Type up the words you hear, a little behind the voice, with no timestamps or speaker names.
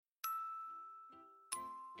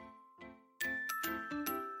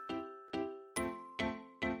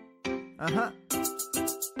I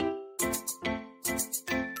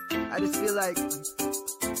just feel like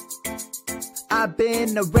I've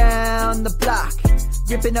been around the block,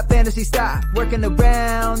 ripping up fantasy stock, working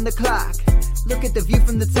around the clock. Look at the view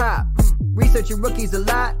from the top. Researching rookies a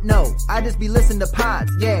lot? No, I just be listening to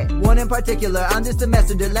pods, yeah. One in particular, I'm just a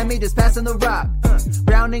messenger, let me just pass on the rock.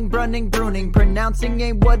 Browning, brunning, pruning, pronouncing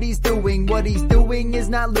ain't what he's doing. What he's doing is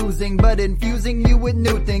not losing, but infusing you with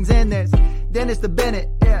new things. And there's Dennis the Bennett,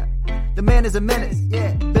 yeah. The man is a menace,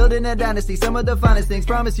 yeah. Building a dynasty, some of the finest things.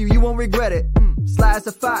 Promise you, you won't regret it. Sly as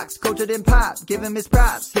a fox, cultured in pop. Give him his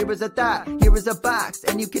props. Here is a thought, here is a box.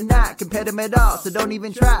 And you cannot compare them at all, so don't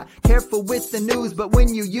even try. Careful with the news, but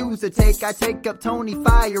when you use a take, I take up Tony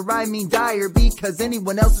Fire. I mean Dyer, because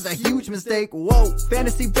anyone else is a huge mistake. Whoa.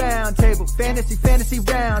 Fantasy Roundtable, fantasy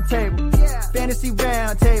Roundtable. Yeah. Fantasy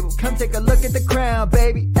Roundtable, come take a look at the crown,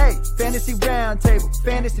 baby. Hey, Fantasy Roundtable,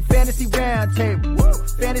 fantasy Roundtable. Woo.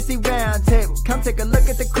 Fantasy Roundtable, come take a look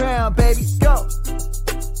at the crown, baby. Go.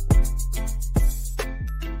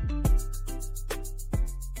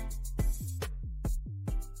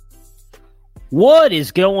 What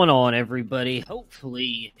is going on, everybody?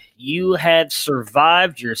 Hopefully you have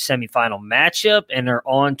survived your semifinal matchup and are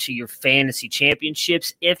on to your fantasy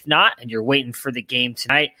championships. If not, and you're waiting for the game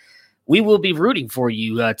tonight, we will be rooting for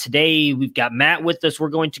you. Today, we've got Matt with us. We're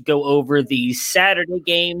going to go over the Saturday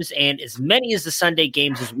games and as many as the Sunday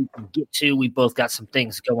games as we can get to. We both got some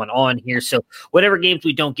things going on here. So whatever games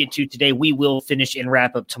we don't get to today, we will finish and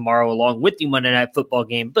wrap up tomorrow along with the Monday Night Football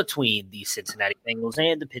game between the Cincinnati Bengals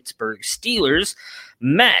and the Pittsburgh Steelers.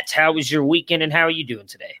 Matt, how was your weekend and how are you doing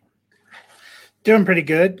today? Doing pretty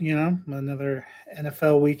good, another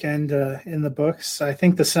NFL weekend in the books. I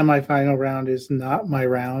think the semifinal round is not my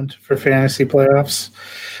round for fantasy playoffs.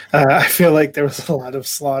 I feel like there was a lot of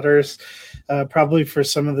slaughters, probably for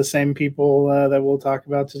some of the same people that we'll talk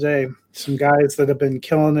about today. Some guys that have been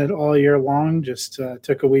killing it all year long just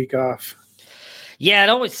took a week off. Yeah, it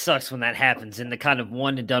always sucks when that happens in the kind of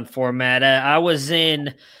one-and-done format. I was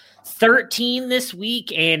in 13 this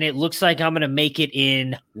week, and it looks like I'm going to make it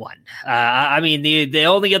in one. The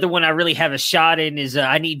only other one I really have a shot in is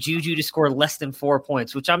I need Juju to score less than 4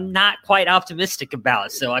 points, which I'm not quite optimistic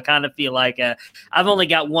about. So I kind of feel like I've only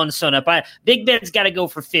got one sewn up. Big Ben's got to go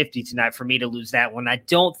for 50 tonight for me to lose that one. I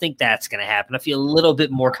don't think that's going to happen. I feel a little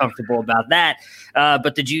bit more comfortable about that.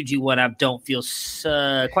 But the Juju one I don't feel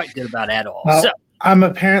quite good about at all. Well, I'm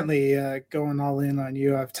apparently going all in on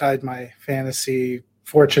you. I've tied my fantasy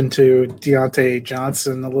fortune to Deontay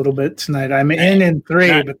Johnson a little bit tonight. I'm in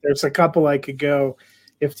 3, but there's a couple I could go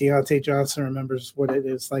if Deontay Johnson remembers what it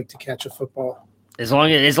is like to catch a football. As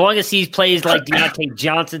long as he plays like Deontay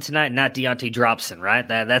Johnson tonight, not Deontay Dropson, right?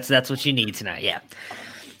 That's what you need tonight. Yeah.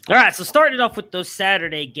 All right, so starting off with those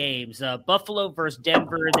Saturday games, Buffalo versus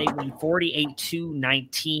Denver, they win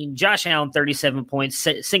 48-19. Josh Allen, 37 points,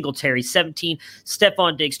 Singletary, 17,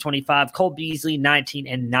 Stephon Diggs, 25, Cole Beasley, 19,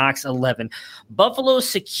 and Knox, 11. Buffalo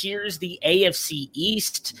secures the AFC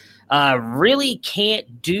East. Really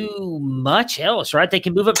can't do much else, right? They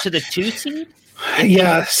can move up to the 2 seed?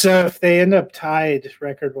 Yeah, so if they end up tied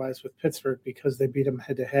record-wise with Pittsburgh because they beat them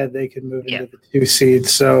head-to-head, they can move into the 2 seed.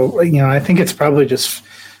 So, I think it's probably just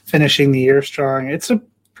finishing the year strong. It's a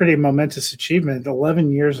pretty momentous achievement.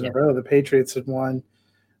 11 years in a row, the Patriots had won.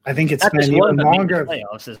 I think it's been even longer.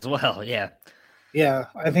 Playoffs as well, yeah. Yeah,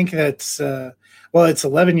 I think that's it's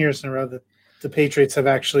 11 years in a row that the Patriots have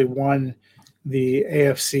actually won the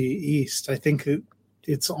AFC East. I think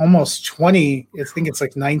it's almost 20. I think it's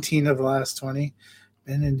like 19 of the last 20.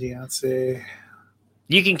 Ben and Deontay.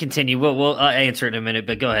 You can continue. We'll answer it in a minute,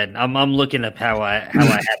 but go ahead. I'm looking up how I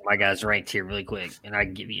have my guys ranked here really quick, and I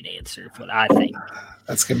can give you an answer of what I think.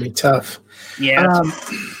 That's gonna be tough. Yeah.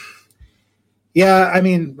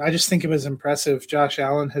 I just think it was impressive. Josh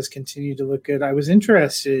Allen has continued to look good. I was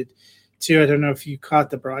interested too. I don't know if you caught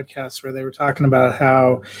the broadcast where they were talking about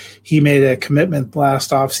how he made a commitment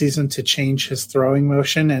last offseason to change his throwing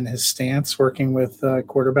motion and his stance working with a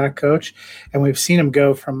quarterback coach. And we've seen him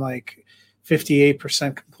go from like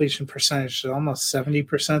 58% completion percentage to almost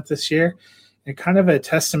 70% this year. And kind of a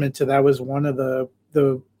testament to that was one of the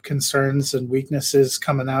concerns and weaknesses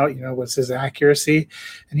coming out, was his accuracy.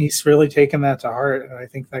 And he's really taken that to heart. And I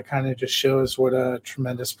think that kind of just shows what a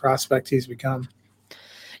tremendous prospect he's become.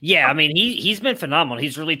 Yeah, I mean, he's been phenomenal.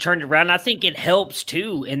 He's really turned around. I think it helps,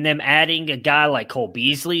 too, in them adding a guy like Cole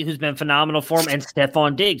Beasley, who's been phenomenal for him, and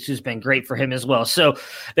Stephon Diggs, who's been great for him as well. So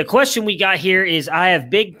the question we got here is I have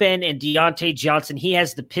Big Ben and Deontay Johnson. He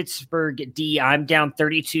has the Pittsburgh D. I'm down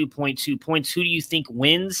 32.2 points. Who do you think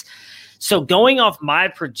wins? So going off my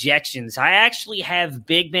projections, I actually have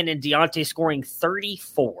Big Ben and Deontay scoring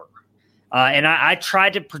 34. And I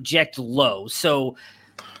tried to project low. So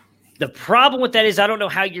the problem with that is I don't know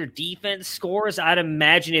how your defense scores. I'd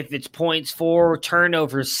imagine if it's points for,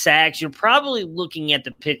 turnovers, sacks, you're probably looking at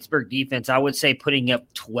the Pittsburgh defense, I would say, putting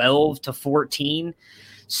up 12 to 14.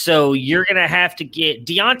 So you're going to have to get –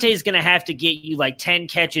 Deontay's going to have to get you like 10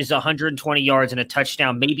 catches, 120 yards, and a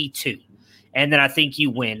touchdown, maybe 2. And then I think you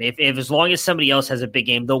win. If as long as somebody else has a big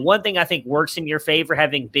game. The one thing I think works in your favor,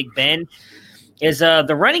 having Big Ben, is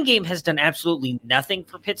the running game has done absolutely nothing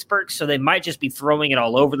for Pittsburgh, so they might just be throwing it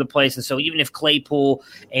all over the place. And so even if Claypool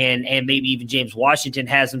and maybe even James Washington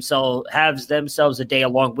has themselves a day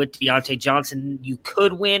along with Deontay Johnson, you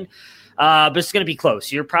could win. But it's going to be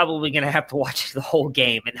close. You're probably going to have to watch the whole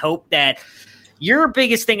game and hope that your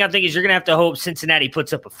biggest thing, I think, is you're going to have to hope Cincinnati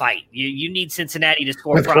puts up a fight. You need Cincinnati to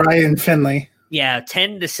score. With Ryan Finley. Yeah,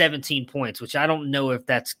 10 to 17 points, which I don't know if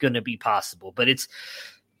that's going to be possible. But it's –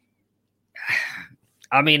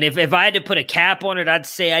 I mean, if I had to put a cap on it, I'd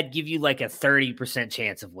say I'd give you like a 30%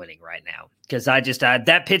 chance of winning right now. Because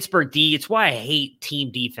that Pittsburgh D, it's why I hate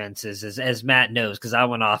team defenses, as Matt knows, because I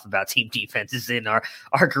went off about team defenses in our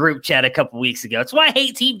group chat a couple weeks ago. It's why I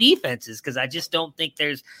hate team defenses, because I just don't think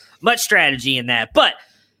there's much strategy in that. But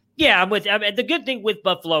yeah, the good thing with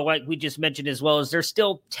Buffalo, like we just mentioned as well, is they're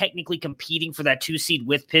still technically competing for that 2 seed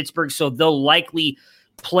with Pittsburgh, so they'll likely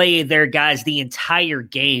play their guys the entire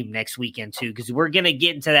game next weekend too, because we're going to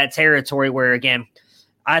get into that territory where, again,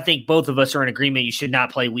 I think both of us are in agreement you should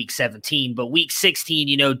not play week 17, but week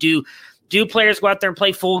 16, do players go out there and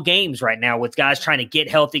play full games right now with guys trying to get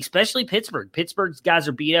healthy, especially Pittsburgh. Pittsburgh's guys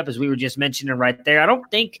are beat up, as we were just mentioning right there. I don't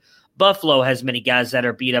think Buffalo has many guys that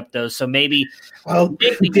are beat up though, so maybe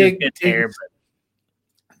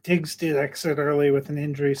Diggs did exit early with an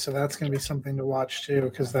injury, so that's going to be something to watch too,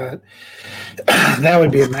 because that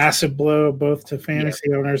would be a massive blow both to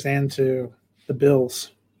fantasy owners and to the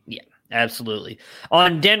Bills. Yeah, absolutely.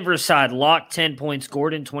 On Denver's side, Locke 10 points,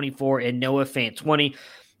 Gordon 24, and Noah Fant 20.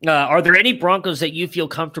 Are there any Broncos that you feel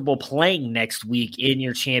comfortable playing next week in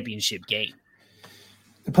your championship game?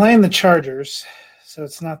 They're playing the Chargers, so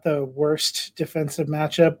it's not the worst defensive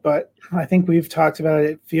matchup, but I think we've talked about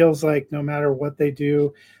it. It feels like no matter what they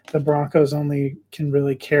do, the Broncos only can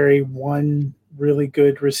really carry one really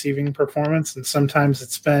good receiving performance, and sometimes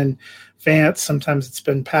it's been Fant, sometimes it's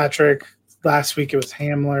been Patrick. Last week it was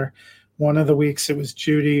Hamler. One of the weeks it was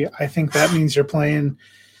Judy. I think that means you're playing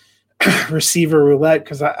receiver roulette,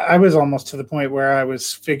 because I was almost to the point where I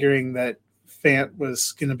was figuring that Fant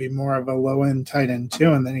was going to be more of a low-end tight end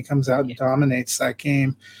too, and then he comes out and dominates that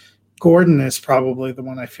game. Gordon is probably the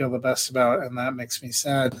one I feel the best about, and that makes me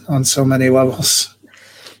sad on so many levels.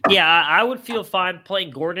 Yeah, I would feel fine playing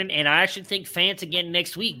Gordon, and I actually think Fant again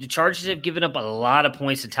next week. The Chargers have given up a lot of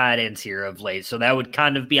points to tight ends here of late, so that would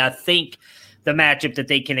kind of be, I think, the matchup that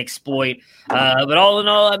they can exploit. But all in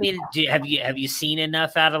all, I mean, have you seen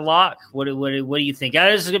enough out of Locke? What do you think?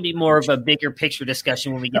 This is going to be more of a bigger picture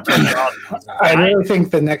discussion when we get to the I really think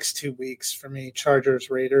the next 2 weeks for me, Chargers,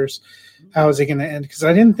 Raiders, how is it going to end? Because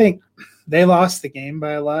I didn't think they lost the game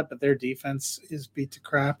by a lot, but their defense is beat to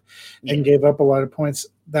crap and gave up a lot of points.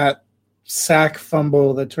 That sack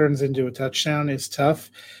fumble that turns into a touchdown is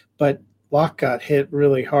tough, but Locke got hit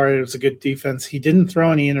really hard. It was a good defense. He didn't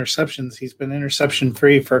throw any interceptions. He's been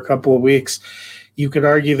interception-free for a couple of weeks. You could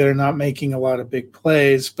argue they're not making a lot of big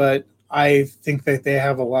plays, but I think that they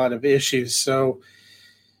have a lot of issues. So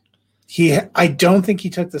I don't think he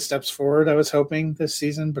took the steps forward I was hoping this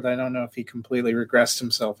season, but I don't know if he completely regressed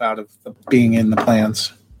himself out of being in the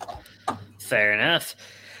plans. Fair enough.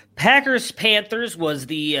 Packers-Panthers was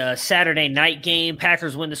the Saturday night game.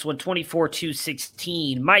 Packers win this one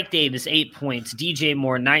 24-16. Mike Davis, 8 points. DJ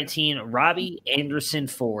Moore, 19. Robbie Anderson,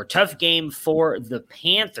 4. Tough game for the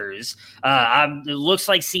Panthers. It looks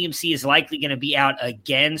like CMC is likely going to be out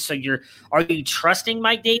again. So are you trusting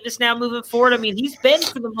Mike Davis now moving forward? I mean, he's been,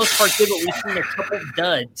 for the most part, good, but we've seen a couple of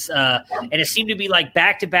duds. And it seemed to be like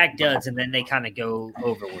back-to-back duds, and then they kind of go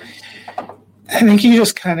overward. I think you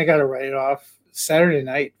just kind of got to write it off. Saturday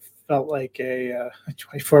night felt like a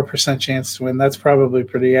 24% chance to win. That's probably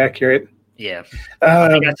pretty accurate. Yeah. I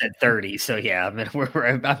think I said 30. So, yeah, I mean,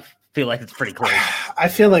 I feel like it's pretty close. I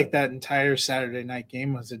feel like that entire Saturday night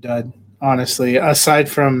game was a dud, honestly. Aside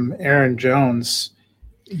from Aaron Jones,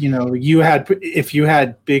 if you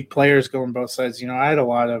had big players going both sides, I had a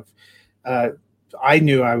lot of I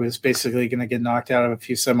knew I was basically going to get knocked out of a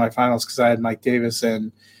few semifinals because I had Mike Davis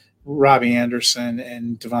and Robbie Anderson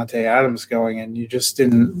and Devontae Adams going, and you just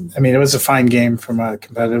didn't – I mean, it was a fine game from a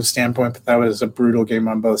competitive standpoint, but that was a brutal game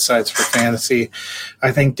on both sides for fantasy.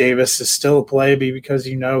 I think Davis is still a play because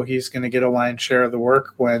he's going to get a lion's share of the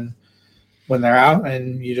work when when they're out,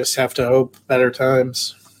 and you just have to hope better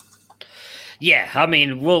times. Yeah, I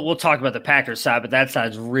mean, we'll talk about the Packers side, but that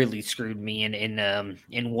side's really screwed me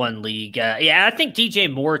in one league. Yeah, I think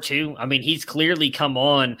DJ Moore too. I mean, he's clearly come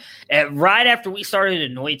on right after we started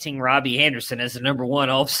anointing Robbie Anderson as the number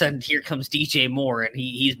one. All of a sudden, here comes DJ Moore, and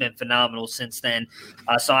he's been phenomenal since then.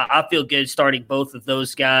 So I feel good starting both of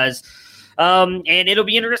those guys. And it'll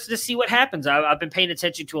be interesting to see what happens. I've been paying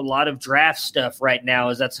attention to a lot of draft stuff right now,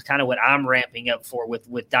 as that's kind of what I'm ramping up for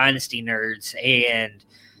with Dynasty Nerds, and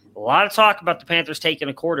a lot of talk about the Panthers taking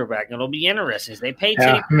a quarterback. And it'll be interesting. They paid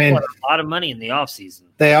a lot of money in the offseason.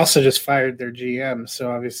 They also just fired their GM,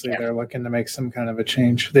 so obviously they're looking to make some kind of a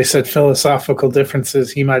change. They said philosophical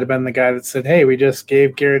differences. He might have been the guy that said, hey, we just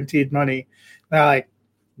gave guaranteed money. They're like,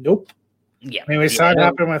 nope. Yeah. I mean, we saw it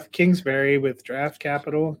happen with Kingsbury with draft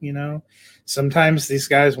capital, Sometimes these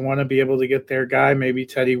guys want to be able to get their guy. Maybe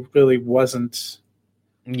Teddy really wasn't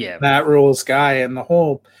Matt Rule's guy, and the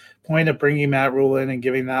whole – point of bringing Matt Rule in and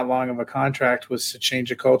giving that long of a contract was to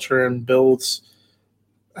change a culture and build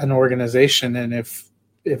an organization. And if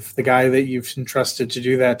the guy that you've entrusted to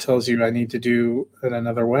do that tells you I need to do it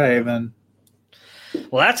another way, then.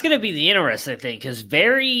 Well, that's going to be the interesting thing, because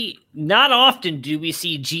not often do we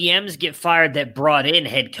see GMs get fired that brought in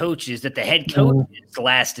head coaches, that the head coaches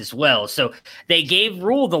last as well. So they gave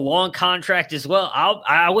Rule the long contract as well.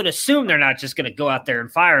 I would assume they're not just going to go out there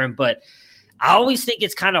and fire him, but I always think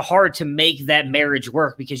it's kind of hard to make that marriage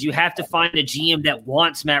work, because you have to find a GM that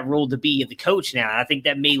wants Matt Rule to be the coach now. I think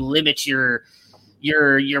that may limit your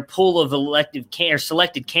pool of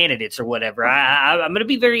selected candidates or whatever. I'm going to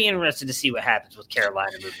be very interested to see what happens with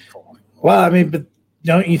Carolina moving forward. Well, I mean, but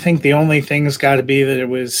don't you think the only thing's got to be that it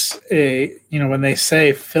was when they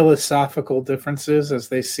say philosophical differences as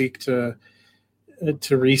they seek to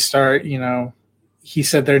restart, he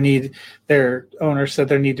said their owner said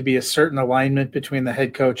there need to be a certain alignment between the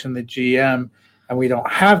head coach and the GM, and we don't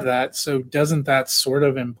have that. So doesn't that sort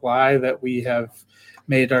of imply that we have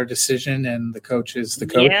made our decision and the coach is the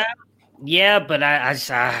coach? Yeah, but I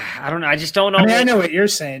don't know. I just don't know. I mean, I know what you're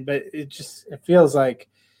saying, but it feels like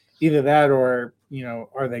either that or,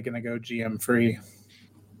 are they going to go GM free?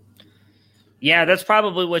 Yeah, that's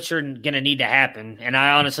probably what you're going to need to happen. And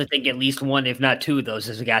I honestly think at least one, if not two of those,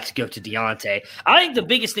 has got to go to Deontay. I think the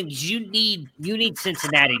biggest thing is you need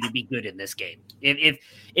Cincinnati to be good in this game. If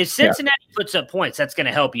Cincinnati puts up points, that's going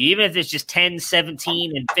to help you. Even if it's just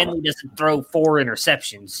 10-17 and Finley doesn't throw 4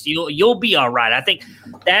 interceptions, you'll be all right. I think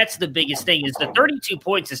that's the biggest thing, is the 32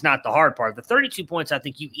 points is not the hard part. The 32 points I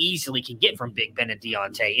think you easily can get from Big Ben and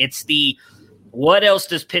Deontay. It's the what else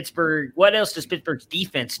does Pittsburgh's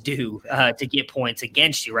defense do to get points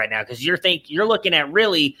against you right now? Because you're looking at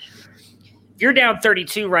really, if you're down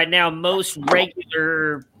 32 right now, most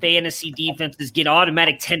regular fantasy defenses get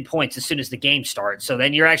automatic 10 points as soon as the game starts. So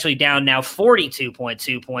then you're actually down now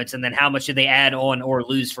 42.2 points, and then how much do they add on or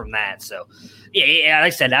lose from that? So yeah,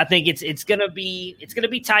 like I said, I think it's gonna be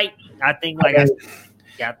tight. I think I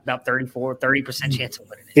got about 30% chance of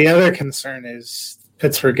winning it. The other concern is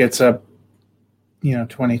Pittsburgh gets up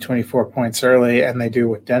 20, 24 points early, and they do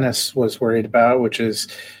what Dennis was worried about, which is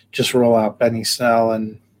just roll out Benny Snell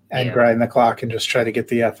and grind the clock and just try to get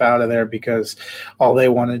the F out of there, because all they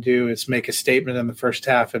want to do is make a statement in the first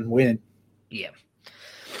half and win. Yeah.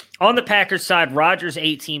 On the Packers side, Rodgers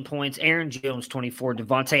 18 points, Aaron Jones 24,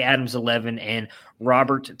 Devontae Adams 11, and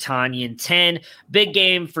Robert Tonyan 10. Big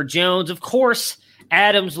game for Jones. Of course,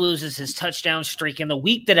 Adams loses his touchdown streak in the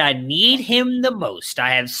week that I need him the most.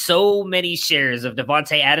 I have so many shares of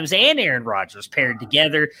Devontae Adams and Aaron Rodgers paired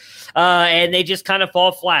together, and they just kind of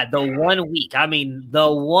fall flat. The 1 week I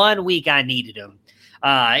needed him.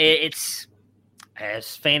 It's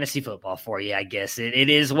fantasy football for you, I guess. It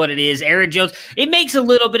is what it is. Aaron Jones, it makes a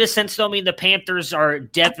little bit of sense, though. I mean, the Panthers are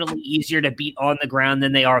definitely easier to beat on the ground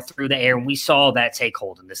than they are through the air, and we saw that take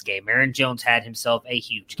hold in this game. Aaron Jones had himself a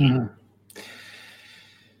huge game. Mm-hmm.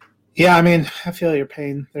 Yeah, I mean, I feel your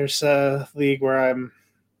pain. There's a league where I'm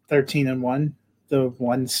 13-1, the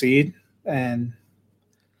 1 seed, and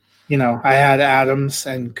I had Adams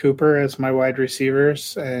and Cooper as my wide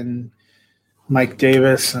receivers, and Mike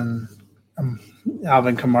Davis and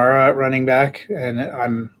Alvin Kamara at running back, and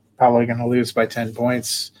I'm probably going to lose by 10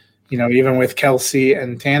 points. Even with Kelsey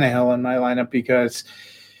and Tannehill in my lineup, because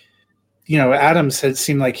Adams had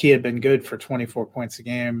seemed like he had been good for 24 points a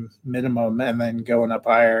game minimum, and then going up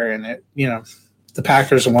higher. And the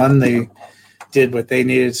Packers won. They did what they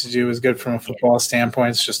needed to do. It was good from a football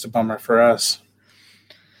standpoint. It's just a bummer for us.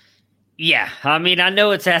 Yeah, I mean, I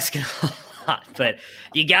know it's asking not, but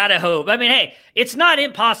you got to hope. I mean, hey, it's not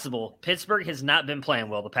impossible. Pittsburgh has not been playing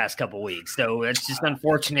well the past couple weeks, so it's just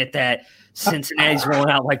unfortunate that Cincinnati's rolling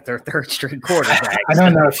out like their third string quarterback. I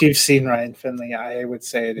don't know if you've seen Ryan Finley. I would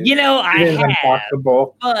say it is. I have,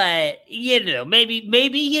 impossible. But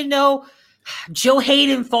maybe Joe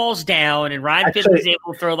Hayden falls down and Ryan Finley's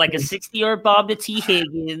able to throw like a 60-yard bomb to T.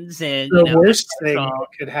 Higgins. And the worst thing that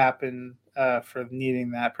could happen for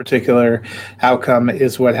needing that particular outcome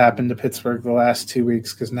is what happened to Pittsburgh the last 2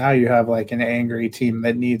 weeks, because now you have like an angry team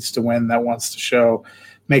that needs to win, that wants to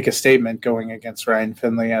make a statement going against Ryan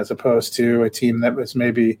Finley, as opposed to a team that was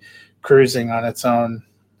maybe cruising on its own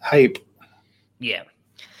hype. Yeah.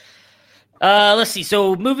 Let's see.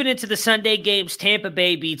 So moving into the Sunday games, Tampa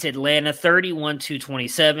Bay beats Atlanta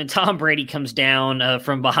 31-27. Tom Brady comes down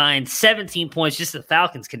from behind 17 points. Just the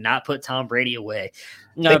Falcons cannot put Tom Brady away.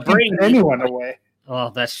 Brady put anyone away. Oh,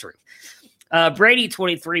 that's true. Brady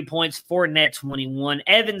 23 points, Fournette 21,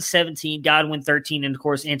 Evans 17, Godwin 13, and of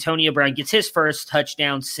course Antonio Brown gets his first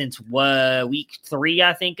touchdown since week 3,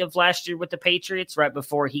 I think, of last year with the Patriots, right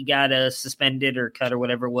before he got suspended or cut or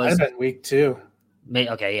whatever it was. Might have been week 2.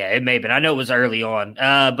 Okay, yeah, it may have been. I know it was early on.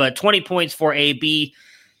 But 20 points for AB.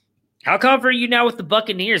 How confident are you now with the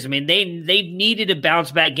Buccaneers? I mean, they needed a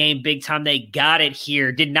bounce-back game big time. They got it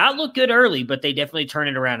here. Did not look good early, but they definitely turned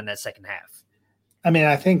it around in that second half. I mean,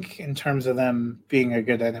 I think in terms of them being a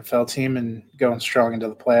good NFL team and going strong into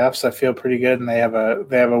the playoffs, I feel pretty good, and they have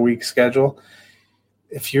a weak schedule.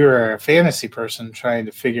 If you're a fantasy person trying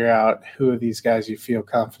to figure out who of these guys you feel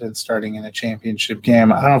confident starting in a championship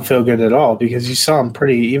game, I don't feel good at all, because you saw them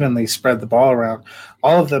pretty evenly spread the ball around.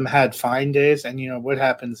 All of them had fine days, and what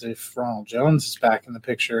happens if Ronald Jones is back in the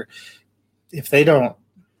picture? If they don't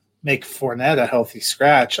make Fournette a healthy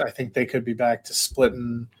scratch, I think they could be back to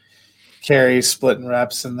splitting carries, splitting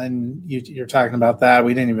reps, and then you're talking about that.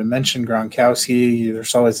 We didn't even mention Gronkowski.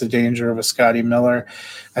 There's always the danger of a Scotty Miller.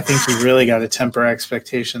 I think we really got to temper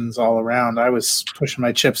expectations all around. I was pushing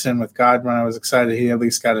my chips in with Godwin. I was excited he at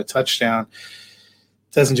least got a touchdown.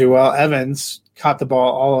 Doesn't do well. Evans caught the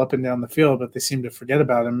ball all up and down the field, but they seem to forget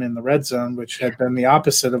about him in the red zone, which had been the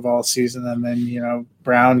opposite of all season. And then,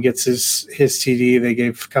 Brown gets his TD. They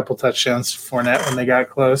gave a couple touchdowns to Fournette when they got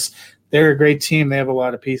close. They're a great team. They have a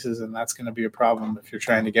lot of pieces, and that's going to be a problem if you're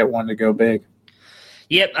trying to get one to go big.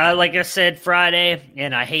 Yep, like I said Friday,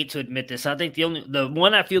 and I hate to admit this, I think the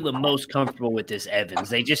one I feel the most comfortable with is Evans.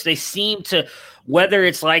 They seem to, whether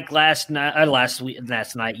it's like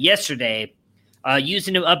yesterday,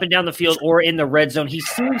 using him up and down the field or in the red zone, he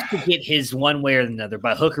seems to get his one way or another,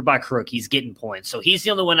 by hook or by crook. He's getting points, so he's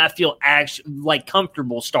the only one I feel actually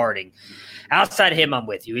comfortable starting. Outside of him, I'm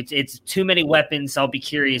with you. It's too many weapons. I'll be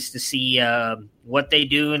curious to see what they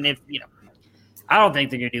do, and if I don't think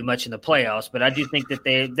they're going to do much in the playoffs, but I do think that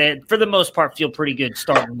they for the most part feel pretty good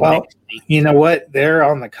starting. Well, you know what? They're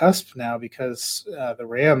on the cusp now, because the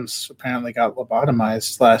Rams apparently got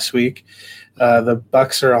lobotomized last week. The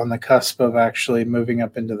Bucs are on the cusp of actually moving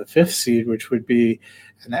up into the 5th seed, which would be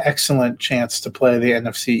an excellent chance to play the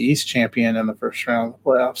NFC East champion in the first round of the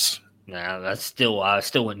playoffs. No, I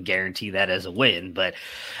still wouldn't guarantee that as a win, but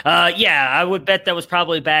I would bet that was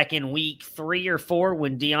probably back in week 3 or 4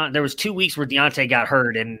 when there was 2 weeks where Deontay got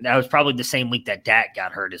hurt, and that was probably the same week that Dak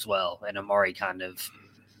got hurt as well, and Amari kind of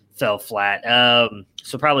fell flat.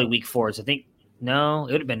 So probably week 4 is, I think. No,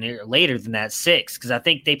 it would have been later than that, 6, because I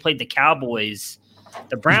think they played the Cowboys.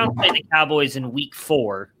 The Browns played the Cowboys in week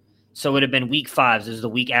 4. So it would have been week 5. This is the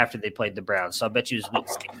week after they played the Browns. So I bet you it was week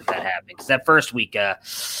 6 that happened. Because that first week,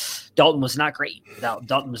 Dalton was not great.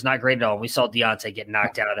 Dalton was not great at all. We saw Deontay get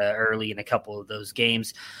knocked out early in a couple of those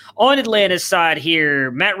games. On Atlanta's side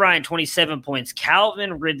here, Matt Ryan, 27 points.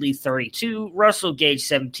 Calvin Ridley, 32. Russell Gage,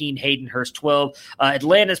 17. Hayden Hurst, 12.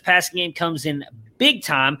 Atlanta's passing game comes in big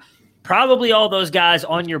time. Probably all those guys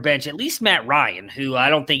on your bench, at least Matt Ryan, who I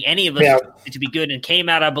don't think any of us expected to be good, and came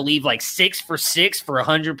out, I believe, 6 for 6 for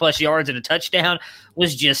 100-plus yards and a touchdown,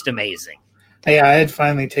 was just amazing. Yeah, I had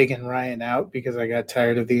finally taken Ryan out because I got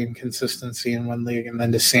tired of the inconsistency in one league, and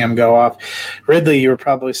then to see him go off. Ridley, you were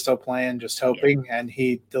probably still playing, just hoping, and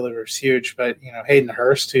he delivers huge. But, Hayden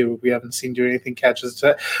Hurst, who we haven't seen do anything, catches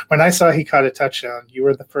it. When I saw he caught a touchdown, you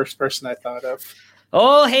were the first person I thought of.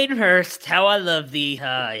 Oh, Hayden Hurst, how I love thee.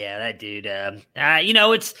 That dude. I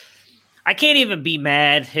can't even be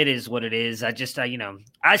mad. It is what it is. I just,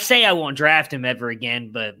 I say I won't draft him ever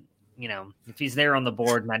again, but, if he's there on the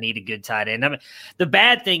board and I need a good tight end. I mean, the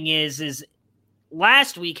bad thing is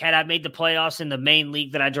last week, had I made the playoffs in the main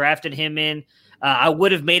league that I drafted him in, I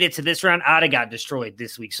would have made it to this round. I'd have got destroyed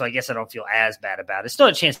this week, so I guess I don't feel as bad about it. Still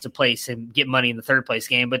a chance to place and get money in the third place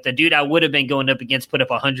game, but the dude I would have been going up against put up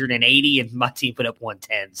 180, and my team put up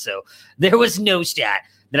 110. So there was no shot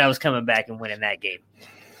that I was coming back and winning that game.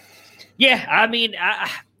 Yeah, I mean,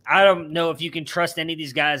 I don't know if you can trust any of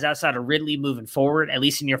these guys outside of Ridley moving forward, at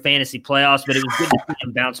least in your fantasy playoffs, but it was good to see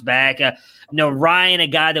him bounce back. Ryan, a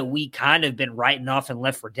guy that we kind of been writing off and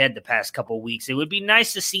left for dead the past couple of weeks. It would be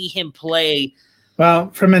nice to see him play.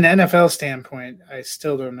 Well, from an NFL standpoint, I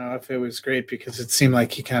still don't know if it was great because it seemed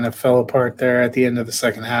like he kind of fell apart there at the end of the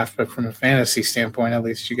second half. But from a fantasy standpoint, at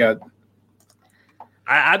least you got –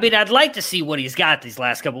 I mean, I'd like to see what he's got these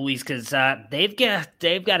last couple of weeks because they've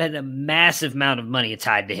got a massive amount of money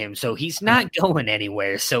tied to him, so he's not going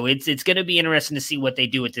anywhere. So it's going to be interesting to see what they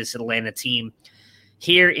do with this Atlanta team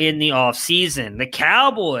here in the offseason. The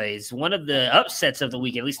Cowboys, one of the upsets of the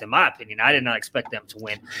week, at least in my opinion. I did not expect them to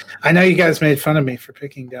win. I know you guys made fun of me for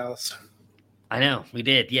picking Dallas. I know, we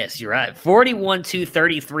did. Yes, you're right.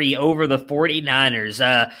 41-33 over the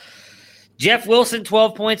 49ers. Jeff Wilson,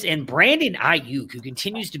 12 points, and Brandon Ayuk, who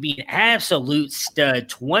continues to be an absolute stud,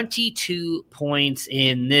 22 points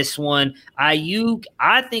in this one. Ayuk,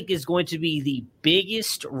 I think, is going to be the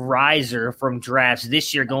biggest riser from drafts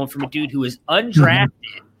this year, going from a dude who is undrafted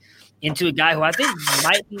into a guy who I think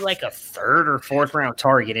might be like a third or fourth round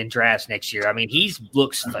target in drafts next year. I mean, he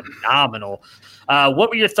looks phenomenal. What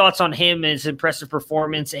were your thoughts on him and his impressive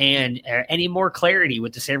performance and any more clarity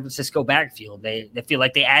with the San Francisco backfield? They feel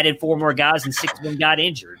like they added 4 more guys and 6 of them got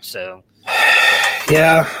injured. So,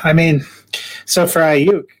 yeah, I mean, so for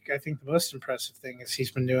Ayuk, I think the most impressive thing is he's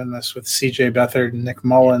been doing this with C.J. Beathard and Nick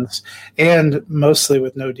Mullins and mostly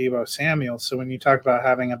with no Deebo Samuel. So when you talk about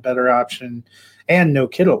having a better option and no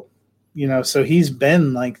Kittle, so he's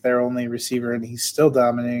been like their only receiver and he's still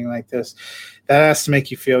dominating like this. That has to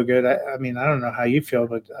make you feel good. I mean, I don't know how you feel,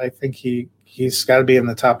 but I think he's got to be in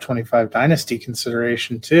the top 25 dynasty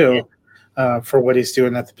consideration too, for what he's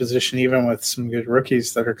doing at the position, even with some good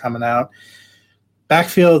rookies that are coming out.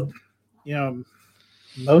 Backfield,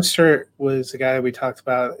 Mostert was a guy that we talked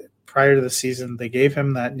about prior to the season. They gave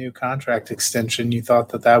him that new contract extension. You thought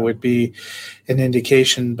that would be an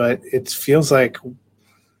indication, but it feels like,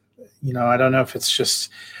 I don't know if it's just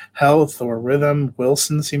health or rhythm.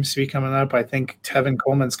 Wilson seems to be coming up. I think Tevin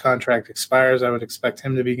Coleman's contract expires. I would expect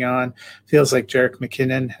him to be gone. Feels like Jerick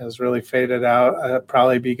McKinnon has really faded out.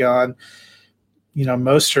 Probably be gone.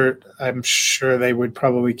 Mostert, I'm sure they would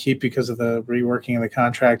probably keep because of the reworking of the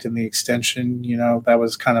contract and the extension. That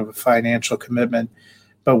was kind of a financial commitment.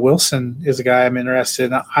 But Wilson is a guy I'm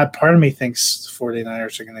interested in. Part of me thinks the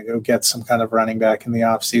 49ers are going to go get some kind of running back in the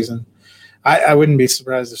offseason. I wouldn't be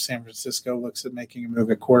surprised if San Francisco looks at making a move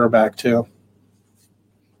at quarterback too.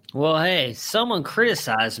 Well, hey, someone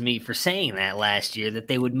criticized me for saying that last year, that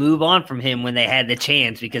they would move on from him when they had the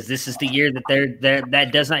chance, because this is the year that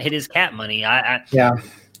that does not hit his cap money. Yeah.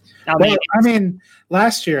 I mean,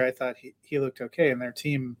 last year I thought he looked okay, and their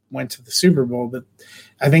team went to the Super Bowl, but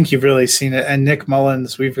I think you've really seen it. And Nick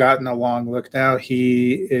Mullins, we've gotten a long look now.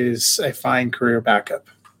 He is a fine career backup.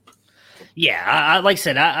 Yeah, like I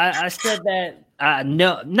said, I said that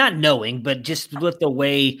not knowing, but just with the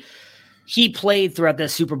way he played throughout that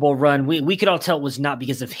Super Bowl run, we could all tell it was not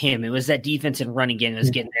because of him. It was that defense and running game that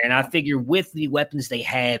was getting there. And I figure with the weapons they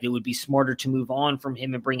have, it would be smarter to move on from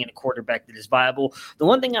him and bring in a quarterback that is viable. The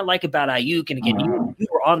one thing I like about Ayuk, and again, you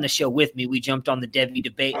were on the show with me. We jumped on the Debbie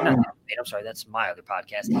debate. Not debate, I'm sorry, that's my other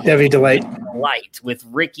podcast. Debbie Delight with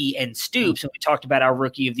Ricky and Stoops. And we talked about our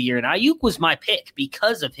rookie of the year. And Ayuk was my pick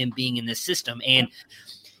because of him being in this system. And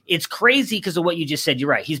it's crazy because of what you just said. You're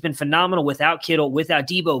right. He's been phenomenal without Kittle, without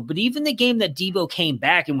Deebo. But even the game that Deebo came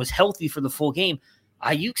back and was healthy for the full game,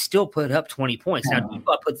 Ayuk still put up 20 points. Now,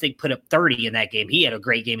 Deebo put up 30 in that game. He had a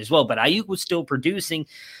great game as well. But Ayuk was still producing.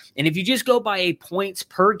 And if you just go by a points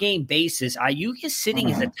per game basis, Ayuk is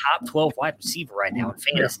sitting as a top 12 wide receiver right now in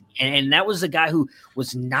fantasy. And that was a guy who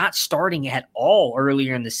was not starting at all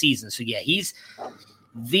earlier in the season. So, yeah, he's –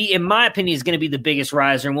 in my opinion, is going to be the biggest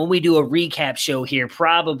riser. And when we do a recap show here,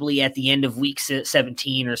 probably at the end of week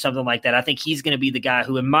 17 or something like that, I think he's going to be the guy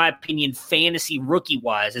who, in my opinion, fantasy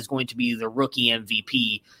rookie-wise, is going to be the rookie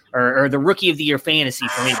MVP or the rookie of the year fantasy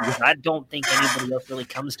for me, because I don't think anybody else really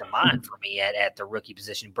comes to mind for me at the rookie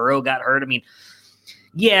position. Burrow got hurt. I mean,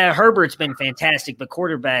 yeah, Herbert's been fantastic, but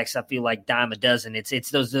quarterbacks, I feel like dime a dozen.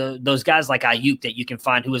 It's those guys like Ayuk that you can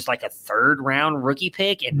find who is like a third-round rookie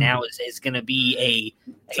pick, and now is going to be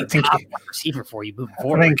a top receiver for you moving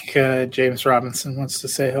forward. I think James Robinson wants to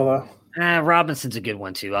say hello. Robinson's a good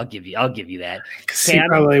one too. I'll give you that. Because he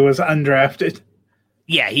probably was undrafted.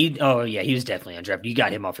 Yeah, he was definitely undrafted. You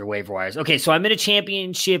got him off your waiver wires. Okay, so I'm in a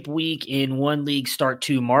championship week in one league, start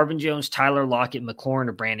two. Marvin Jones, Tyler Lockett, McLaurin,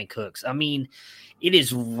 or Brandon Cooks. I mean, it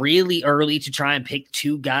is really early to try and pick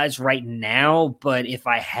two guys right now, but if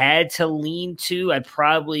I had to lean to, I'd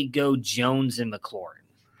probably go Jones and McLaurin.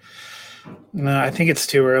 No, I think it's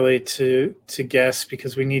too early to guess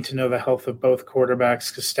because we need to know the health of both quarterbacks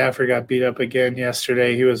because Stafford got beat up again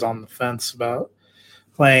yesterday. He was on the fence about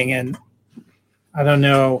playing, and I don't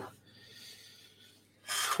know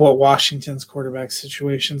what Washington's quarterback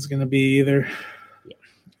situation is going to be either.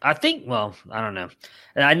 I think, well, I don't know.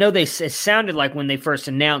 I know it sounded like when they first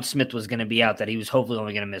announced Smith was going to be out that he was hopefully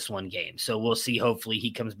only going to miss one game. So we'll see. Hopefully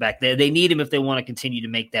he comes back. They need him if they want to continue to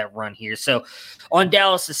make that run here. So on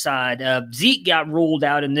Dallas' side, Zeke got ruled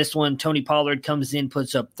out in this one. Tony Pollard comes in,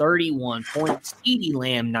 puts up 31 points. CeeDee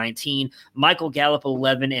Lamb, 19. Michael Gallup,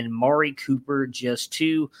 11. And Mari Cooper, just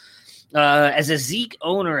 2. As a Zeke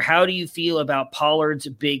owner, how do you feel about Pollard's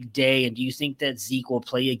big day? And do you think that Zeke will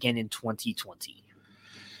play again in 2020?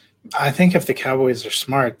 I think if the Cowboys are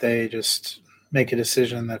smart, they just make a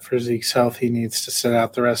decision that for Zeke's health, he needs to sit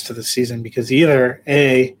out the rest of the season because either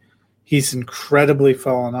A, he's incredibly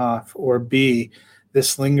fallen off, or B,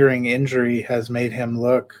 this lingering injury has made him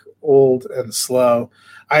look old and slow.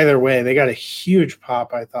 Either way, they got a huge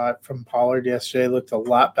pop, I thought, from Pollard yesterday. Looked a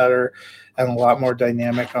lot better and a lot more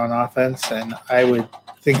dynamic on offense, and I would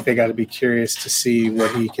think they got to be curious to see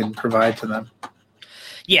what he can provide to them.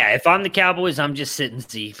 Yeah, if I'm the Cowboys, I'm just sitting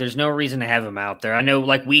Zeke. There's no reason to have him out there. I know,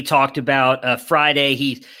 like we talked about Friday,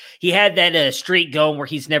 he had that streak going where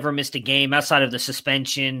he's never missed a game outside of the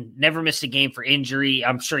suspension, never missed a game for injury.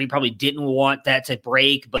 I'm sure he probably didn't want that to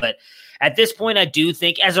break, but at this point, I do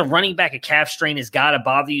think as a running back, a calf strain has got to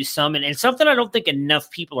bother you some, and something I don't think enough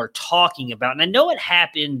people are talking about. And I know it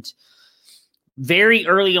happened very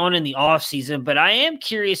early on in the offseason, but I am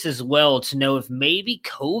curious as well to know if maybe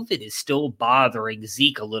COVID is still bothering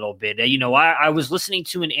Zeke a little bit. You know, I was listening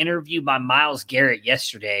to an interview by Myles Garrett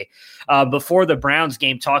yesterday before the Browns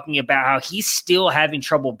game talking about how he's still having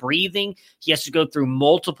trouble breathing. He has to go through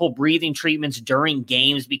multiple breathing treatments during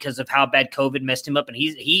games because of how bad COVID messed him up. And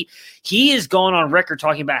he has gone on record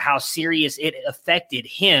talking about how serious it affected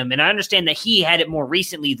him. And I understand that he had it more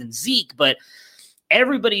recently than Zeke, but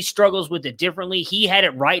everybody struggles with it differently. He had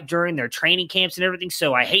it right during their training camps and everything.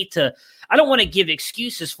 So I don't want to give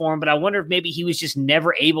excuses for him, but I wonder if maybe he was just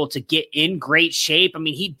never able to get in great shape. I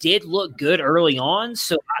mean, he did look good early on.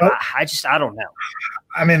 So I don't know.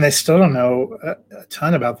 I mean, they still don't know a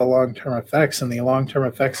ton about the long-term effects, and the long-term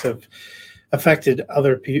effects have affected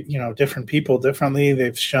other people, different people differently.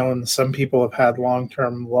 They've shown some people have had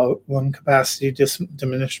long-term lung capacity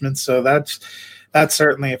diminishment. So that's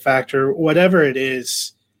certainly a factor. Whatever it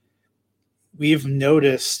is, we've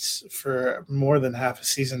noticed for more than half a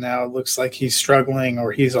season now, it looks like he's struggling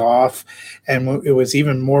or he's off. And it was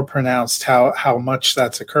even more pronounced how much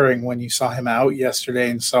that's occurring when you saw him out yesterday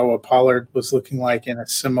and saw what Pollard was looking like in a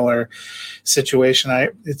similar situation.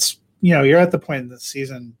 You're at the point in the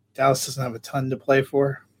season, Dallas doesn't have a ton to play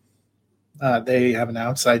for. They have an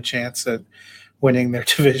outside chance at winning their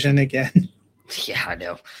division again. Yeah, I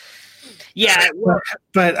know. Yeah,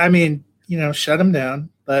 but I mean, shut him down.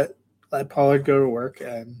 Let Pollard go to work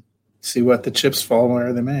and see what the chips fall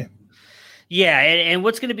where they may. Yeah, and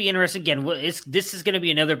what's going to be interesting, again, this is going to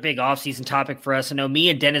be another big offseason topic for us. I know me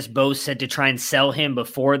and Dennis both said to try and sell him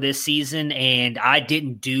before this season, and I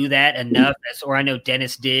didn't do that enough, or I know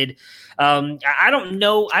Dennis did. I don't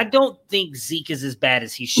know. I don't think Zeke is as bad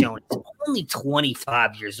as he's shown. He's only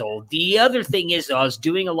 25 years old. The other thing is, I was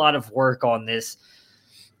doing a lot of work on this.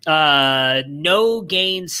 No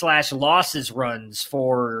gains / losses runs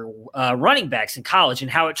for running backs in college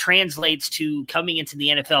and how it translates to coming into the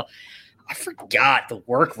NFL. I forgot the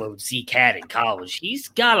workload Zeke had in college. He's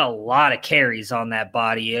got a lot of carries on that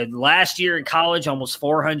body. Last year in college, almost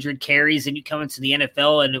 400 carries, and you come into the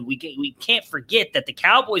NFL, and we can't forget that the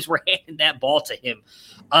Cowboys were handing that ball to him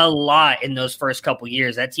a lot in those first couple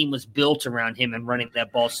years. That team was built around him and running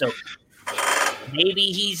that ball. So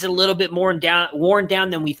maybe he's a little bit more worn down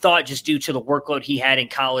than we thought just due to the workload he had in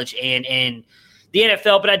college and the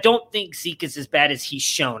NFL, but I don't think Zeke is as bad as he's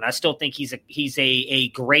shown. I still think he's a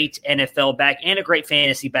great NFL back and a great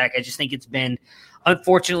fantasy back. I just think it's been,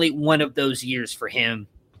 unfortunately, one of those years for him.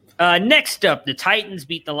 Next up, the Titans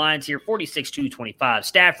beat the Lions here 46-25.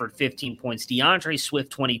 Stafford, 15 points. DeAndre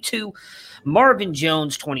Swift, 22. Marvin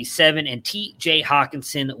Jones, 27. And T.J.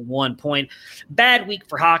 Hawkinson, 1 point. Bad week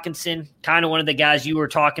for Hawkinson. Kind of one of the guys you were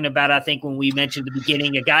talking about, I think, when we mentioned at the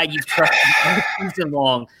beginning, a guy you've trusted all season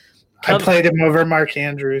long. I played him over Mark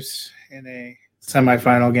Andrews in a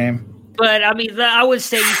semifinal game. But I mean, I would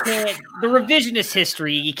say you can't. The revisionist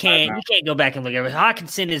history, you can't go back and look at it.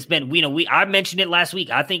 Hawkinson has been, I mentioned it last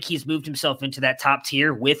week. I think he's moved himself into that top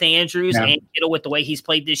tier with Andrews and Kittle with the way he's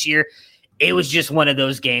played this year. It was just one of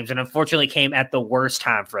those games, and unfortunately, came at the worst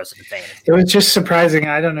time for us in the fantasy. It was just surprising.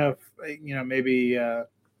 I don't know if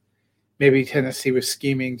maybe Tennessee was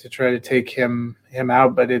scheming to try to take him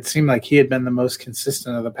out, but it seemed like he had been the most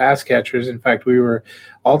consistent of the pass catchers. In fact, we were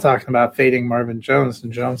all talking about fading Marvin Jones,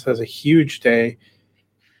 and Jones has a huge day,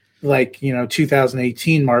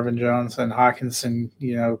 2018 Marvin Jones, and Hawkinson,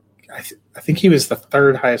 I think he was the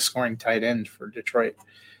third highest scoring tight end for Detroit.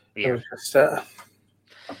 Yeah.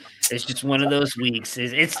 It's just one of those weeks.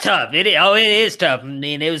 It's tough. It is tough. I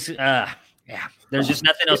mean, it was there's just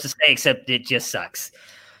nothing else to say except it just sucks.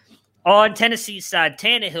 On Tennessee's side,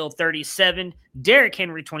 Tannehill 37, Derrick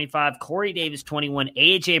Henry 25, Corey Davis 21,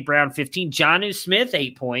 A.J. Brown 15, Jonnu Smith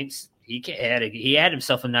 8 points. He had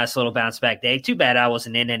himself a nice little bounce back day. Too bad I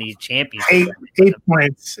wasn't in any championship. 8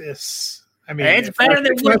 points is, it's better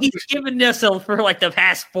than what he's given us for like the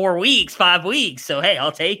past 5 weeks. So hey,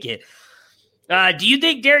 I'll take it. Do you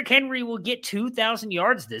think Derrick Henry will get 2,000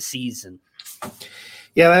 yards this season?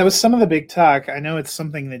 Yeah, that was some of the big talk. I know it's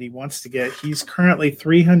something that he wants to get. He's currently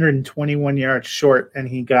 321 yards short, and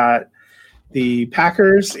he got the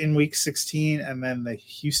Packers in Week 16 and then the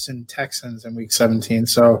Houston Texans in Week 17.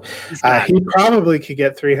 So he probably could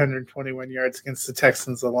get 321 yards against the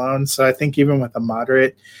Texans alone. So I think even with a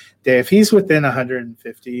moderate day, if he's within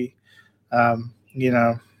 150,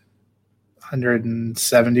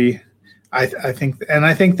 170, I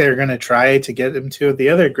think they're going to try to get him to. The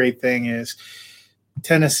other great thing is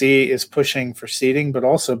Tennessee is pushing for seeding, but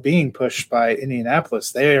also being pushed by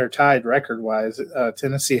Indianapolis. They are tied record-wise.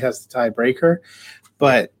 Tennessee has the tiebreaker,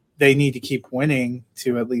 but they need to keep winning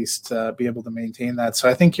to at least be able to maintain that. So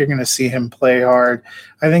I think you're going to see him play hard.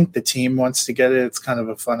 I think the team wants to get it. It's kind of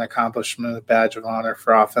a fun accomplishment, a badge of honor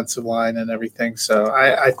for offensive line and everything. So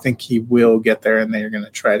I think he will get there, and they're going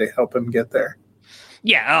to try to help him get there.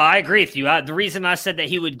 Yeah, I agree with you. The reason I said that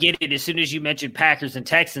he would get it as soon as you mentioned Packers and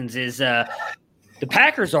Texans is the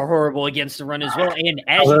Packers are horrible against the run as well. And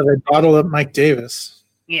although they bottle up Mike Davis.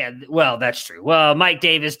 Yeah, well, that's true. Well, Mike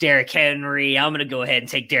Davis, Derrick Henry. I'm going to go ahead and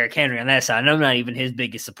take Derrick Henry on that side. I'm not even his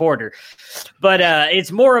biggest supporter. But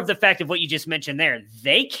it's more of the fact of what you just mentioned there.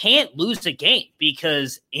 They can't lose a game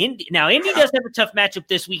because Indy does have a tough matchup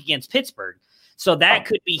this week against Pittsburgh. So that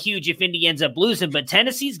could be huge if Indy ends up losing. But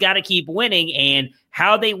Tennessee's got to keep winning, and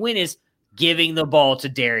how they win is giving the ball to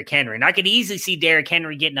Derrick Henry. And I could easily see Derrick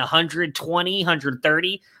Henry getting 120,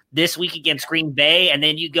 130 this week against Green Bay. And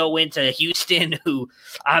then you go into Houston, who,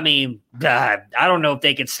 I don't know if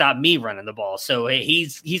they can stop me running the ball. So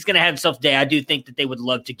he's going to have himself a day. I do think that they would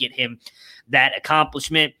love to get him that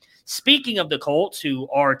accomplishment. Speaking of the Colts, who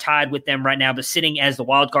are tied with them right now, but sitting as the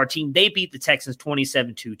wild card team, they beat the Texans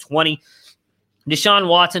 27-20. Deshaun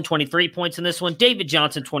Watson, 23 points in this one. David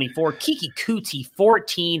Johnson, 24. Kiki Kuti,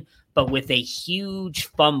 14, but with a huge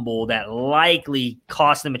fumble that likely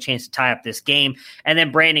cost them a chance to tie up this game. And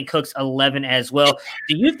then Brandon Cooks, 11 as well.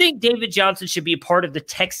 Do you think David Johnson should be a part of the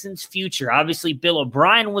Texans' future? Obviously, Bill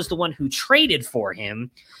O'Brien was the one who traded for him.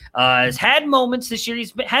 Has had moments this year.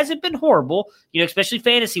 Hasn't been horrible, especially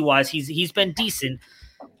fantasy-wise. He's been decent.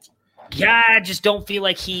 Yeah, I just don't feel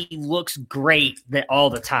like he looks great all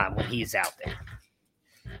the time when he's out there.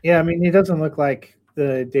 Yeah, he doesn't look like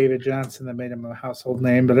the David Johnson that made him a household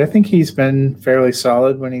name, but I think he's been fairly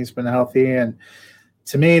solid when he's been healthy. And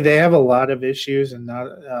to me, they have a lot of issues and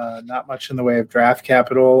not much in the way of draft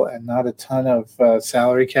capital and not a ton of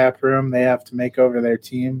salary cap room. They have to make over their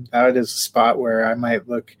team. That is a spot where I might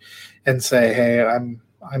look and say, hey, I'm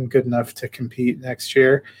good enough to compete next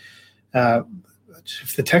year.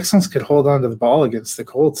 If the Texans could hold on to the ball against the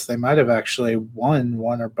Colts, they might have actually won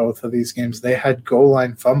one or both of these games. They had goal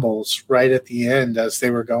line fumbles right at the end as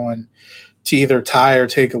they were going to either tie or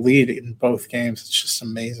take a lead in both games. It's just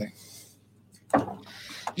amazing.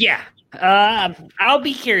 Yeah. I'll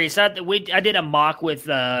be curious. I did a mock with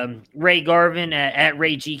Ray Garvin at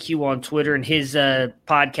Ray GQ on Twitter and his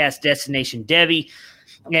podcast Destination Debbie.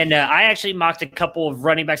 And I actually mocked a couple of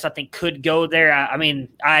running backs I think could go there. And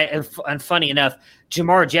funny enough,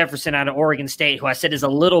 Jamar Jefferson out of Oregon State, who I said is a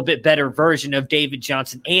little bit better version of David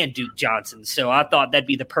Johnson and Duke Johnson. So I thought that'd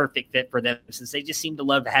be the perfect fit for them since they just seem to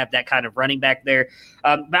love to have that kind of running back there.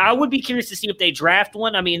 But I would be curious to see if they draft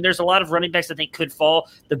one. There's a lot of running backs I think could fall.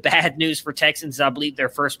 The bad news for Texans, I believe their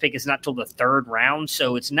first pick is not till the third round.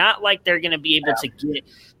 So it's not like they're going to be able to get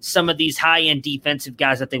some of these high-end defensive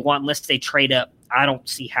guys that they want unless they trade up. I don't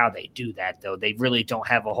see how they do that, though. They really don't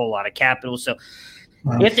have a whole lot of capital. So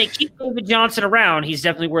If they keep David Johnson around, he's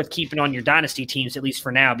definitely worth keeping on your dynasty teams, at least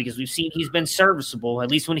for now, because we've seen he's been serviceable, at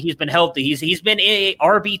least when he's been healthy. He's been a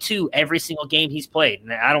RB2 every single game he's played.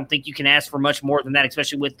 And I don't think you can ask for much more than that,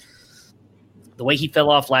 especially with the way he fell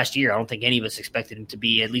off last year. I don't think any of us expected him to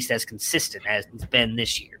be at least as consistent as he's been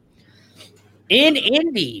this year. In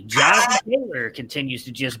Indy, Jonathan Taylor continues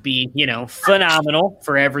to just be, phenomenal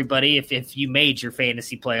for everybody. If you made your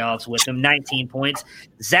fantasy playoffs with him, 19 points.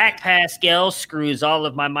 Zach Pascal screws all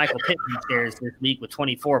of my Michael Pittman shares this week with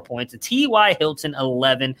 24 points. And T.Y. Hilton,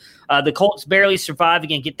 11. The Colts barely survive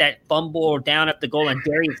again, get that fumble down at the goal, and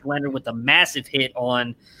Darius Leonard with a massive hit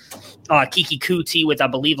on Kiki Kuti with, I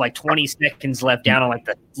believe, like 20 seconds left down on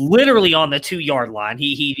literally on the 2-yard line.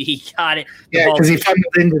 He got it. Yeah, because he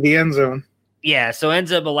fumbled into the end zone. Yeah, so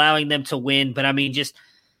ends up allowing them to win. But, I mean, just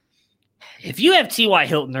if you have T.Y.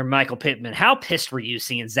 Hilton or Michael Pittman, how pissed were you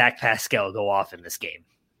seeing Zach Pascal go off in this game?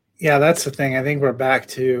 Yeah, that's the thing. I think we're back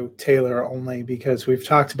to Taylor only because we've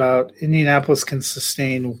talked about Indianapolis can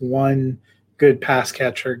sustain one good pass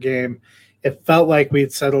catcher game. It felt like we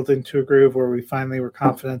had settled into a groove where we finally were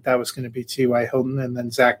confident that was going to be T.Y. Hilton, and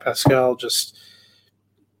then Zach Pascal just,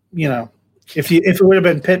 if it would have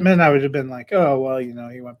been Pittman, I would have been like, oh, well,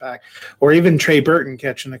 he went back. Or even Trey Burton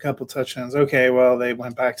catching a couple touchdowns. Okay, well, they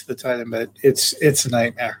went back to the tight end, but it's a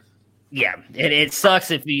nightmare. Yeah, it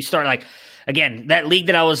sucks if you start again, that league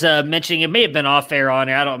that I was mentioning, it may have been off air on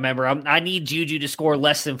it. I don't remember. I need Juju to score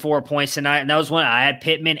less than 4 points tonight, and that was one. I had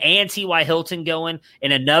Pittman and T.Y. Hilton going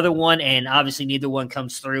in another one, and obviously neither one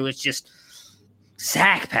comes through. It's just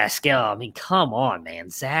Zach Pascal. I mean, come on, man.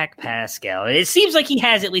 Zach Pascal. It seems like he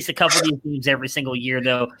has at least a couple of these games every single year,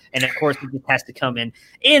 though. And, of course, he just has to come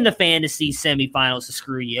in the fantasy semifinals to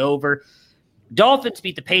screw you over. Dolphins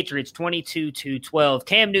beat the Patriots 22-12.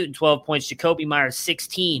 Cam Newton, 12 points. Jacoby Myers,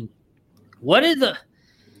 16.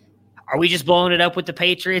 Are we just blowing it up with the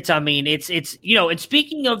Patriots? I mean, it's and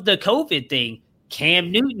speaking of the COVID thing,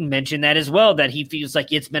 Cam Newton mentioned that as well, that he feels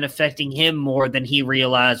like it's been affecting him more than he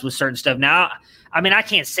realized with certain stuff. Now, I mean, I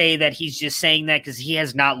can't say that he's just saying that because he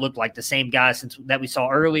has not looked like the same guy since that we saw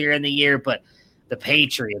earlier in the year. But the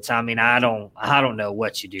Patriots, I mean, I don't know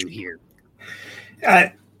what you do here.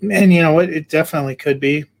 And you know what? It definitely could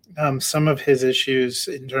be. Some of his issues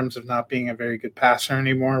in terms of not being a very good passer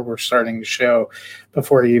anymore were starting to show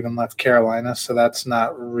before he even left Carolina. So that's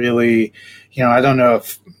not really, I don't know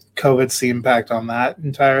if COVID's the impact on that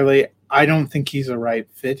entirely. I don't think he's a right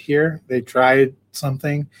fit here. They tried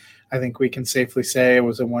something. I think we can safely say it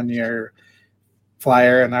was a 1-year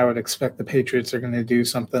flyer, and I would expect the Patriots are going to do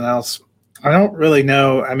something else. I don't really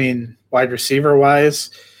know. I mean, wide receiver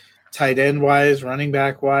wise, tight end wise, running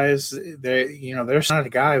back wise, there's not a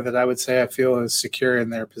guy that I would say I feel is secure in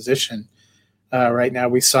their position right now.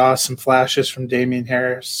 We saw some flashes from Damian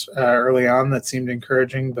Harris early on that seemed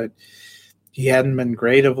encouraging, but he hadn't been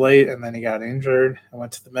great of late, and then he got injured and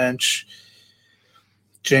went to the bench.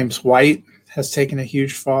 James White has taken a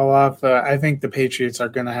huge fall off. I think the Patriots are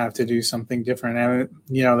going to have to do something different. And,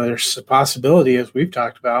 there's a possibility, as we've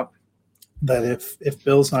talked about, that if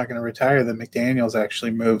Bill's not going to retire, then McDaniels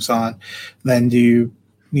actually moves on. Then do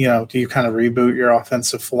you kind of reboot your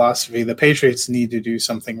offensive philosophy? The Patriots need to do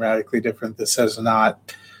something radically different. This has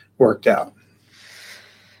not worked out.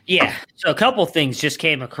 Yeah, so a couple things just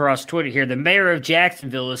came across Twitter here. The mayor of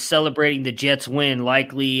Jacksonville is celebrating the Jets' win,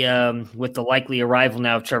 likely with the likely arrival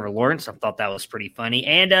now of Trevor Lawrence. I thought that was pretty funny.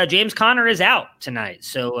 And James Conner is out tonight,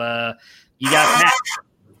 so you got that.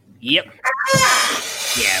 Yep.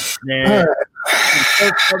 Yeah.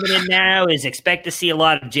 The coming in now is expect to see a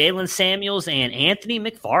lot of Jalen Samuels and Anthony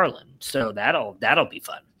McFarland, so that'll be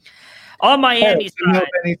fun. On Miami's side.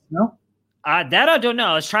 That I don't know.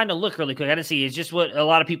 I was trying to look really quick. I didn't see. It's just what a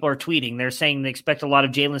lot of people are tweeting. They're saying they expect a lot of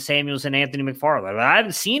Jalen Samuels and Anthony McFarland. I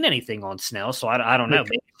haven't seen anything on Snell, so I don't know.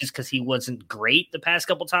 Maybe just because he wasn't great the past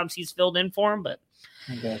couple times he's filled in for him. But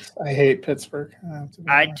I hate Pittsburgh.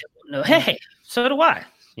 I don't know. Hey, so do I.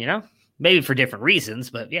 Maybe for different reasons,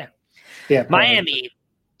 but yeah. Yeah. Miami,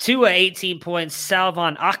 Tua 18 points,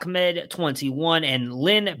 Salvon Ahmed 21, and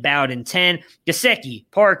Lynn Bowden 10. Gesicki,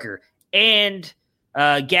 Parker, and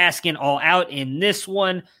Gaskin all out in this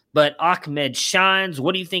one, but Ahmed shines.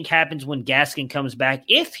 What do you think happens when Gaskin comes back,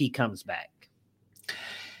 if he comes back?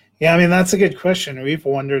 Yeah, I mean, that's a good question. We've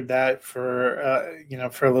wondered that for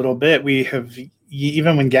a little bit. We have,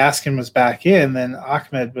 even when Gaskin was back in, then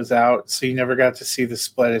Ahmed was out, so you never got to see the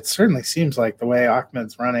split. It certainly seems like the way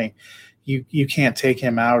Ahmed's running, you can't take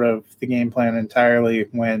him out of the game plan entirely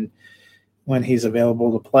when he's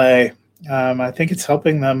available to play. I think it's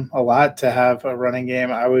helping them a lot to have a running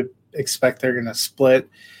game. I would expect they're going to split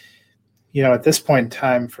at this point in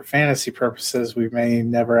time, for fantasy purposes, we may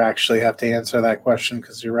never actually have to answer that question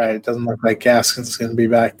because you're right. It doesn't look like Gaskin's going to be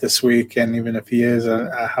back this week. And even if he is,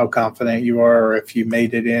 how confident you are or if you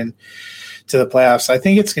made it in to the playoffs. I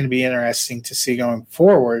think it's going to be interesting to see going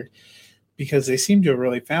forward because they seem to have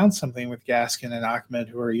really found something with Gaskin and Ahmed,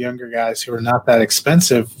 who are younger guys who are not that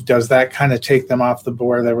expensive. Does that kind of take them off the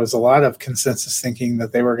board? There was a lot of consensus thinking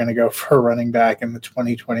that they were going to go for a running back in the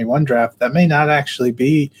 2021 draft. That may not actually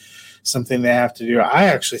be something they have to do. I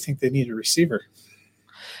actually think they need a receiver.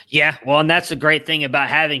 Yeah, well, and that's the great thing about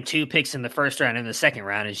having 2 picks in the first round and the second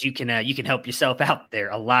round is you can help yourself out there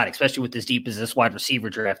a lot, especially with as deep as this wide receiver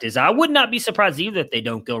draft is. I would not be surprised either if they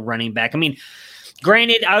don't go running back. I mean,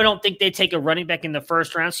 granted, I don't think they take a running back in the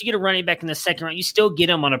first round, so you get a running back in the second round. You still get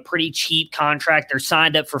them on a pretty cheap contract. They're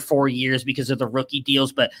signed up for 4 years because of the rookie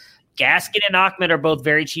deals, but Gaskin and Ahmed are both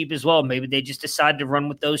very cheap as well. Maybe they just decide to run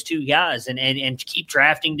with those 2 guys and keep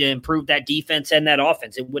drafting to improve that defense and that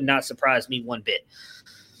offense. It would not surprise me one bit.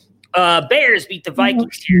 Bears beat the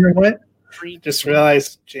Vikings. You know what? Just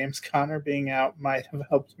realized James Conner being out might have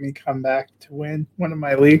helped me come back to win one of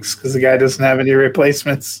my leagues because the guy doesn't have any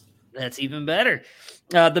replacements. That's even better.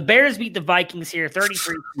 The Bears beat the Vikings here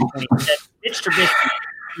 33-27. Mitch Trubisky,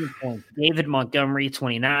 2 points. David Montgomery,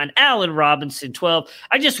 29. Allen Robinson, 12.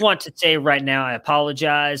 I just want to say right now, I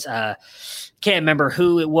apologize. Can't remember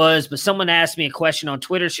who it was, but someone asked me a question on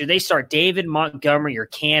Twitter. Should they start David Montgomery or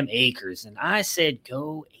Cam Akers? And I said,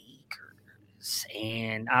 go Akers.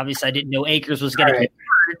 And obviously I didn't know Akers was going to get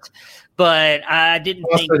hurt, but I didn't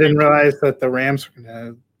realize that the Rams were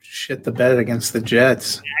going to shit the bed against the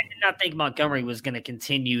Jets. I did not think Montgomery was going to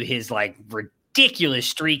continue his ridiculous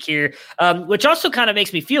streak here, which also kind of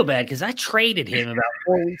makes me feel bad because I traded him about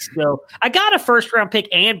 4 weeks ago. I got a first-round pick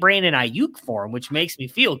and Brandon Ayuk for him, which makes me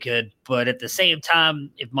feel good. But at the same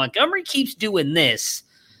time, if Montgomery keeps doing this,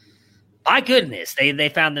 my goodness, they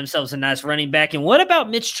found themselves a nice running back. And what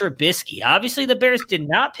about Mitch Trubisky? Obviously, the Bears did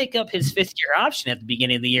not pick up his 5th-year option at the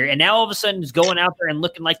beginning of the year, and now all of a sudden he's going out there and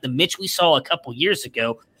looking like the Mitch we saw a couple years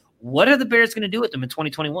ago. What are the Bears going to do with them in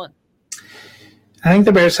 2021? I think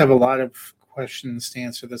the Bears have a lot of questions to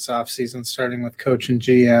answer this offseason, starting with coach and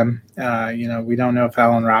GM. We don't know if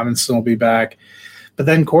Allen Robinson will be back. But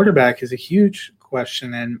then quarterback is a huge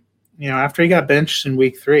question. And, after he got benched in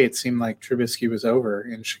week 3, it seemed like Trubisky was over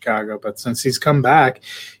in Chicago. But since he's come back,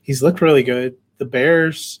 he's looked really good. The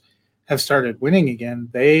Bears have started winning again.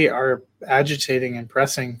 They are agitating and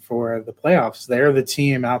pressing for the playoffs. They're the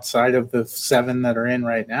team outside of the 7 that are in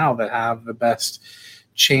right now that have the best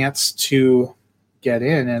chance to get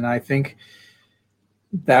in. And I think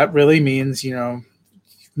that really means,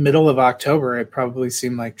 middle of October, it probably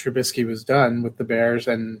seemed like Trubisky was done with the Bears.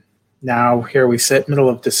 And now here we sit, middle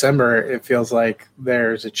of December, it feels like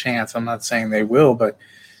there's a chance. I'm not saying they will, but,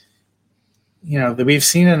 we've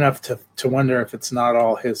seen enough to wonder if it's not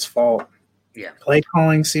all his fault. Yeah. Play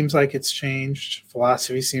calling seems like it's changed.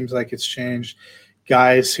 Philosophy seems like it's changed.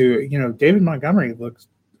 Guys who, David Montgomery looks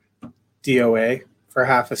DOA for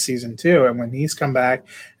half a season too. And when he's come back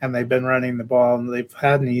and they've been running the ball and they've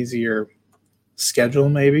had an easier schedule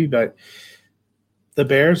maybe, but the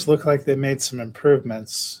Bears look like they made some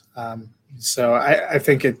improvements. So I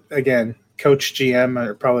think coach, GM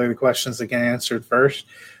are probably the questions that get answered first.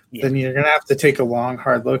 Yeah. Then you're going to have to take a long,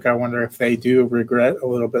 hard look. I wonder if they do regret a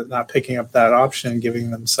little bit not picking up that option and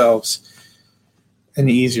giving themselves an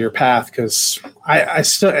easier path because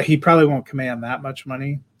he probably won't command that much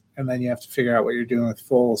money. And then you have to figure out what you're doing with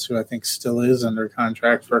Foles, who I think still is under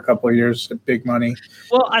contract for a couple of years at big money.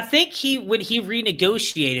 Well, I think when he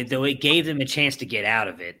renegotiated, though, it gave them a chance to get out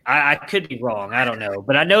of it. I could be wrong. I don't know.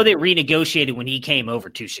 But I know they renegotiated when he came over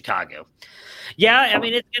to Chicago. Yeah, I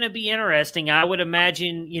mean, it's going to be interesting. I would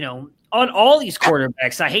imagine, on all these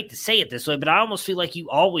quarterbacks, I hate to say it this way, but I almost feel like you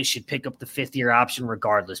always should pick up the 5th-year option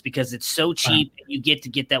regardless because it's so cheap and you get to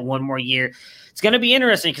get that one more year. It's going to be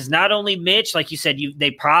interesting because not only Mitch, like you said,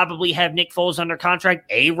 they probably have Nick Foles under contract.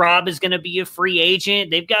 A-Rob is going to be a free agent.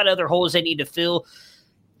 They've got other holes they need to fill.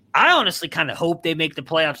 I honestly kind of hope they make the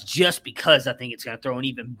playoffs just because I think it's going to throw an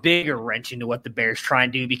even bigger wrench into what the Bears try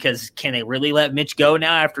and do because can they really let Mitch go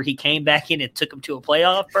now after he came back in and took him to a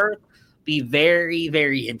playoff berth? Be very,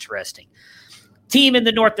 very interesting. Team in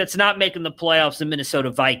the North that's not making the playoffs, the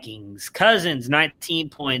Minnesota Vikings. Cousins, 19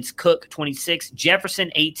 points. Cook, 26.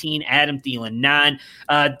 Jefferson, 18. Adam Thielen, 9.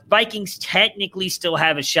 Vikings technically still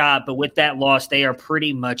have a shot, but with that loss, they are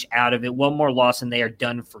pretty much out of it. One more loss and they are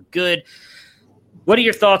done for good. What are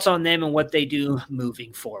your thoughts on them and what they do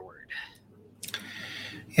moving forward?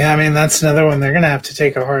 Yeah, I mean, that's another one. They're going to have to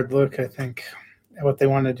take a hard look, I think, at what they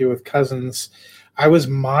want to do with Cousins. I was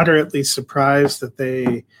moderately surprised that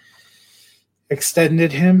they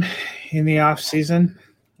extended him in the offseason,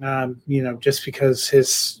 just because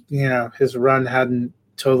his run hadn't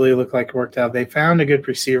totally looked like it worked out. They found a good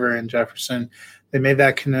receiver in Jefferson. They made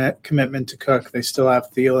that commitment to Cook. They still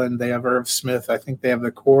have Thielen. They have Irv Smith. I think they have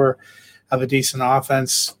the core of a decent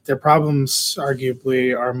offense. Their problems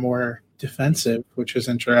arguably are more defensive, which is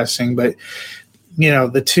interesting. But,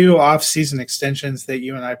 the two off-season extensions that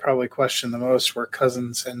you and I probably questioned the most were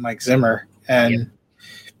Cousins and Mike Zimmer. And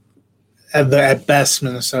at best,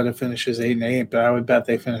 Minnesota finishes 8-8, but I would bet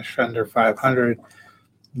they finish under 500.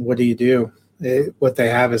 What do you do? What they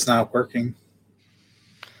have is not working.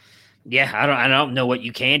 Yeah, I don't know what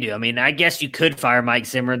you can do. I mean, I guess you could fire Mike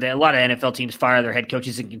Zimmer. A lot of NFL teams fire their head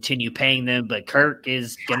coaches and continue paying them, but Kirk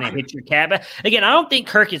is going to hit your cap. Again, I don't think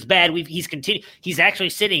Kirk is bad. He's actually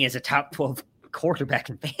sitting as a top 12 quarterback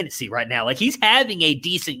in fantasy right now. Like, he's having a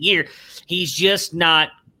decent year. He's just not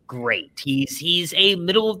great. He's a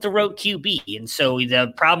middle of the road QB, and so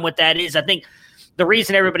the problem with that is, I think the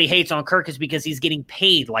reason everybody hates on Kirk is because he's getting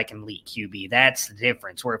paid like an elite QB. That's the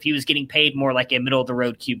difference. Where if he was getting paid more like a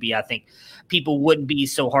middle-of-the-road QB, I think people wouldn't be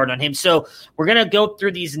so hard on him. So we're going to go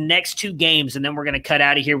through these next two games, and then we're going to cut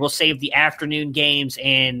out of here. We'll save the afternoon games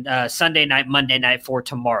and Sunday night, Monday night for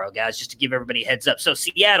tomorrow, guys, just to give everybody a heads up. So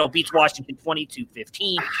Seattle beats Washington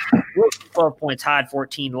 22-15. 12 points, Hyde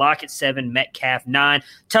 14, Lockett 7, Metcalf 9.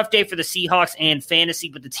 Tough day for the Seahawks and fantasy,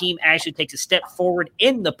 but the team actually takes a step forward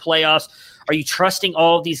in the playoffs. Are you trusting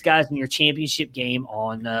all of these guys in your championship game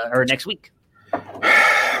on or next week?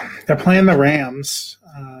 They're playing the Rams,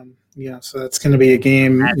 so that's going to be a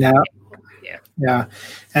game now. Yeah,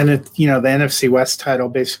 and the NFC West title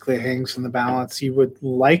basically hangs in the balance. You would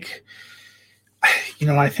like,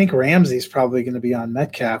 I think Ramsey's probably going to be on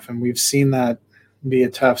Metcalf, and we've seen that be a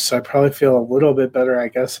tough. So I probably feel a little bit better, I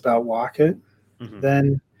guess, about Lockett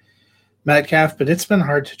than Metcalf, but it's been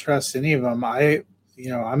hard to trust any of them. I'm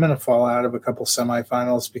going to fall out of a couple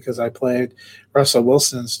semifinals because I played Russell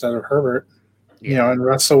Wilson instead of Herbert. And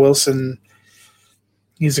Russell Wilson,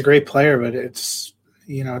 he's a great player, but it's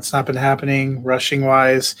not been happening rushing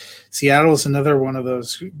wise. Seattle is another one of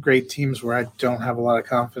those great teams where I don't have a lot of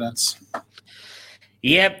confidence.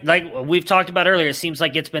 Yep, like we've talked about earlier, it seems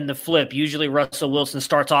like it's been the flip. Usually Russell Wilson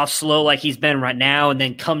starts off slow like he's been right now and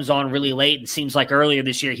then comes on really late. It seems like earlier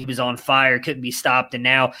this year he was on fire, couldn't be stopped. And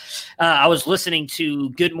now I was listening to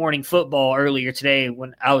Good Morning Football earlier today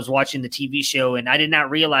when I was watching the TV show, and I did not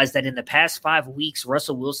realize that in the past 5 weeks,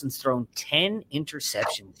 Russell Wilson's thrown 10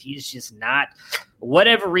 interceptions. He's just not –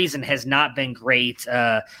 whatever reason has not been great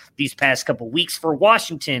these past couple weeks. For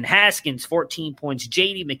Washington, Haskins, 14 points,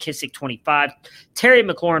 J.D. McKissick, 25, Terry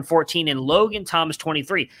McLaurin, 14, and Logan Thomas,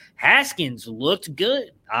 23. Haskins looked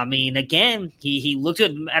good. I mean, again, he looked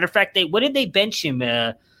good. Matter of fact, what did they bench him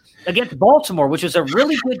against Baltimore, which was a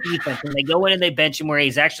really good defense, and they go in and they bench him where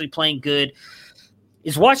he's actually playing good.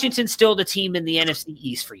 Is Washington still the team in the NFC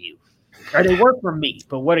East for you? Or they were for me,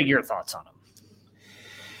 but what are your thoughts on them?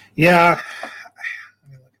 Yeah,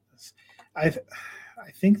 I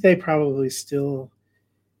think they probably still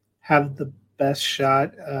have the best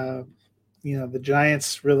shot. The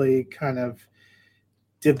Giants really kind of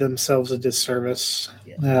did themselves a disservice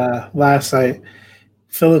last night.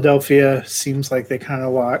 Philadelphia seems like they kind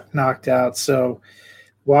of knocked out. So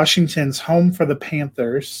Washington's home for the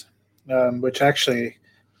Panthers, which actually,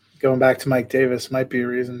 going back to Mike Davis, might be a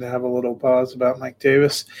reason to have a little pause about Mike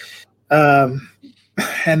Davis.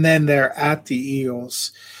 And then they're at the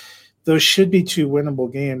Eagles. Those should be two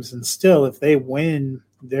winnable games. And still, if they win,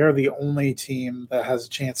 they're the only team that has a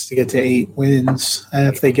chance to get to 8 wins. And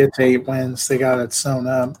if they get to 8 wins, they got it sewn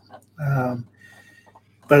up.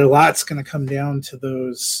 But a lot's going to come down to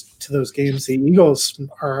those games. The Eagles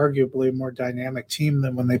are arguably a more dynamic team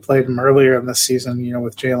than when they played them earlier in the season,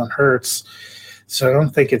 with Jalen Hurts. So I don't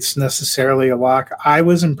think it's necessarily a lock. I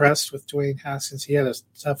was impressed with Dwayne Haskins. He had a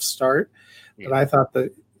tough start, but I thought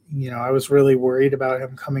that, I was really worried about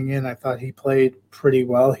him coming in. I thought he played pretty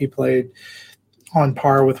well. He played on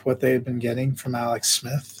par with what they had been getting from Alex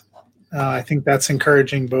Smith. I think that's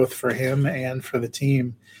encouraging both for him and for the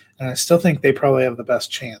team. And I still think they probably have the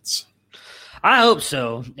best chance. I hope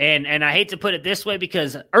so. And I hate to put it this way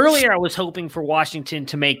because earlier I was hoping for Washington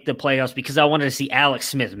to make the playoffs because I wanted to see Alex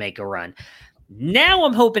Smith make a run. Now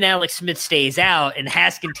I'm hoping Alex Smith stays out and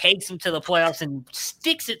Haskins takes him to the playoffs and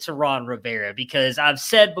sticks it to Ron Rivera because I've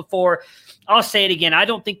said before, I'll say it again, I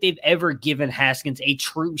don't think they've ever given Haskins a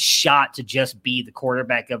true shot to just be the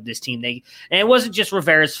quarterback of this team. And it wasn't just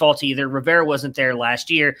Rivera's fault either. Rivera wasn't there last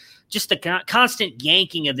year. Just the constant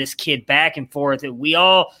yanking of this kid back and forth. We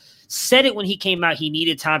all said it when he came out. He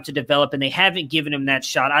needed time to develop, and they haven't given him that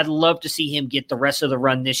shot. I'd love to see him get the rest of the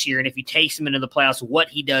run this year, and if he takes him into the playoffs, what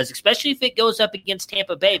he does, especially if it goes up against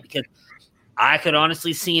Tampa Bay, because I could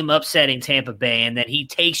honestly see him upsetting Tampa Bay, and that he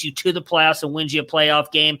takes you to the playoffs and wins you a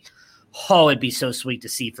playoff game. Oh, it'd be so sweet to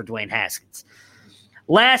see for Dwayne Haskins.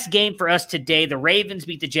 Last game for us today, the Ravens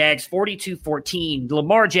beat the Jags 42-14.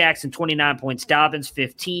 Lamar Jackson, 29 points. Dobbins,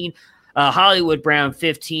 15. Hollywood Brown,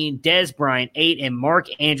 15. Dez Bryant, 8. And Mark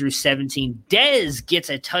Andrews, 17. Dez gets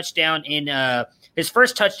a touchdown in his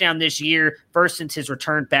first touchdown this year, first since his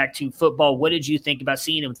return back to football. What did you think about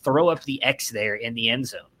seeing him throw up the X there in the end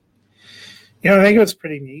zone? I think it was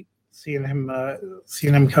pretty neat seeing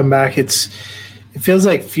him come back. It feels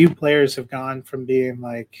like few players have gone from being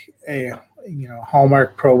like a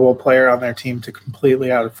hallmark Pro Bowl player on their team to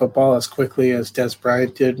completely out of football as quickly as Dez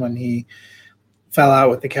Bryant did when he fell out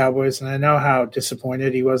with the Cowboys. And I know how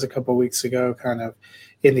disappointed he was a couple of weeks ago, kind of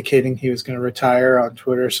indicating he was going to retire on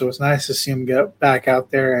Twitter. So it was nice to see him get back out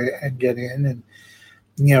there and get in. And,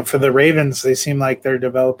 for the Ravens, they seem like they're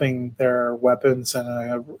developing their weapons and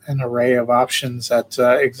an array of options at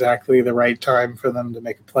exactly the right time for them to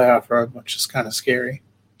make a playoff run, which is kind of scary.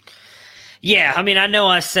 Yeah, I mean, I know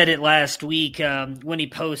I said it last week when he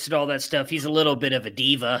posted all that stuff. He's a little bit of a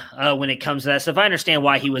diva when it comes to that stuff. I understand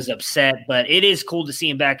why he was upset, but it is cool to see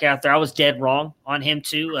him back out there. I was dead wrong on him,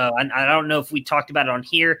 too. I don't know if we talked about it on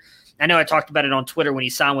here. I know I talked about it on Twitter when he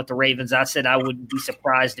signed with the Ravens. I said I wouldn't be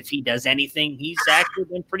surprised if he does anything. He's actually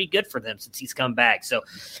been pretty good for them since he's come back. So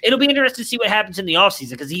it'll be interesting to see what happens in the offseason,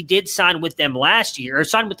 because he did sign with them last year, or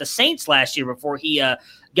signed with the Saints last year before he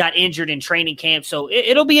got injured in training camp. So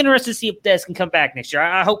it'll be interesting to see if Dez can come back next year.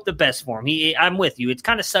 I hope the best for him. I'm with you. It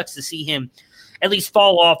kind of sucks to see him at least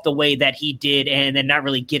fall off the way that he did and then not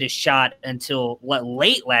really get a shot until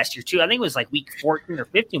late last year, too. I think it was like week 14 or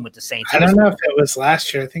 15 with the Saints. I don't know if it was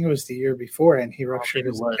last year. I think it was the year before, and he ruptured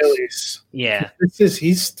his Achilles. Yeah.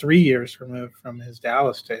 He's 3 years removed from his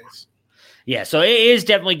Dallas days. Yeah, so it is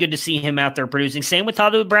definitely good to see him out there producing. Same with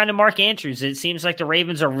Hollywood Brown and Mark Andrews. It seems like the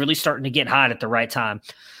Ravens are really starting to get hot at the right time.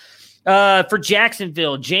 For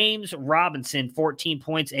Jacksonville, James Robinson, 14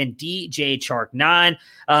 points, and DJ Chark, 9.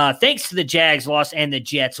 Thanks to the Jags loss and the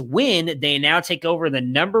Jets win, they now take over the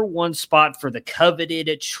number 1 spot for the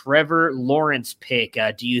coveted Trevor Lawrence pick.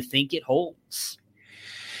 Do you think it holds?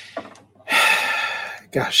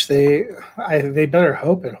 Gosh, they better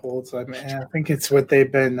hope it holds. I mean, I think it's what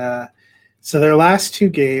they've been. So their last 2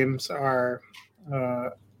 games are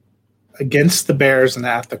against the Bears and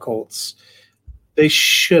at the Colts. They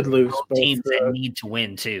should lose both teams that need to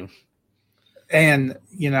win too. And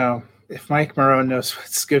if Mike Marone knows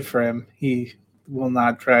what's good for him, he will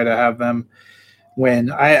not try to have them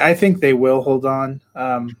win. I think they will hold on.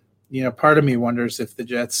 Part of me wonders if the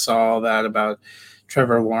Jets saw all that about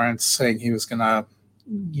Trevor Lawrence saying he was going to,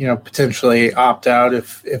 potentially opt out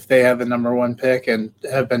if they have the number 1 pick and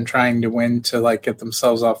have been trying to win to get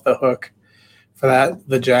themselves off the hook for that.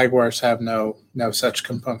 The Jaguars have no such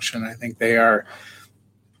compunction. I think they are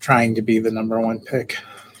trying to be the number 1 pick.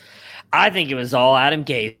 I think it was all Adam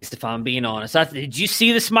Gase, if I'm being honest. Did you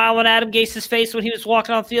see the smile on Adam Gase's face when he was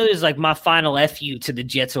walking off the field? He was like, my final FU to the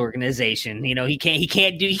Jets organization. He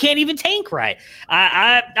can't even tank right.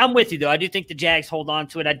 I'm with you though. I do think the Jags hold on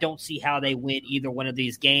to it. I don't see how they win either one of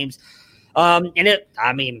these games. I've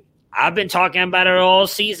been talking about it all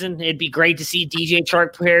season. It'd be great to see DJ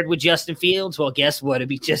Chark paired with Justin Fields. Well, guess what? It'd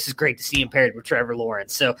be just as great to see him paired with Trevor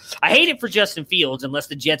Lawrence. So I hate it for Justin Fields unless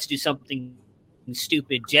the Jets do something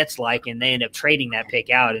stupid Jets-like and they end up trading that pick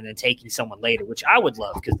out and then taking someone later, which I would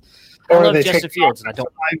love because I love Justin Fields and I don't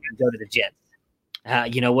mind him to go to the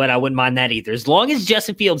Jets. You know what? I wouldn't mind that either. As long as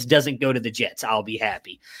Justin Fields doesn't go to the Jets, I'll be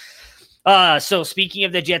happy. So speaking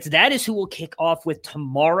of the Jets, that is who we'll kick off with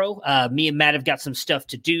tomorrow. Me and Matt have got some stuff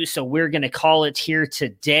to do, so we're going to call it here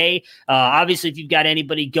today. Obviously, if you've got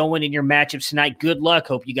anybody going in your matchups tonight, good luck.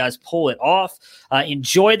 Hope you guys pull it off.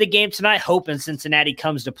 Enjoy the game tonight. Hoping Cincinnati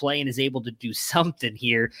comes to play and is able to do something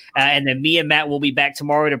here. And then me and Matt will be back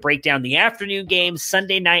tomorrow to break down the afternoon games,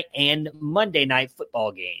 Sunday night and Monday night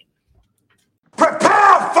football game.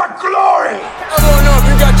 Prepare for glory! I don't know if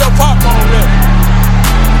you got your popcorn ready.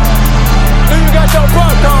 Do you got your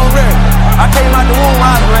popcorn ready? I came out the womb,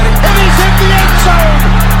 I was ready. And he's hit the end zone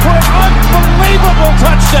for an unbelievable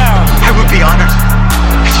touchdown. I would be honored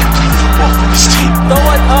if you played football for this team. Throw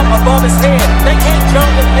it up above his head. They can't jump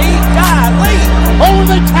with me. Golly. Oh,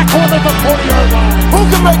 they tackle him at the 40-yard line. Who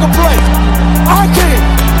can make a play? I can.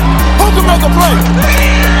 Who can make a play?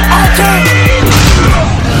 I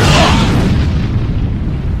can.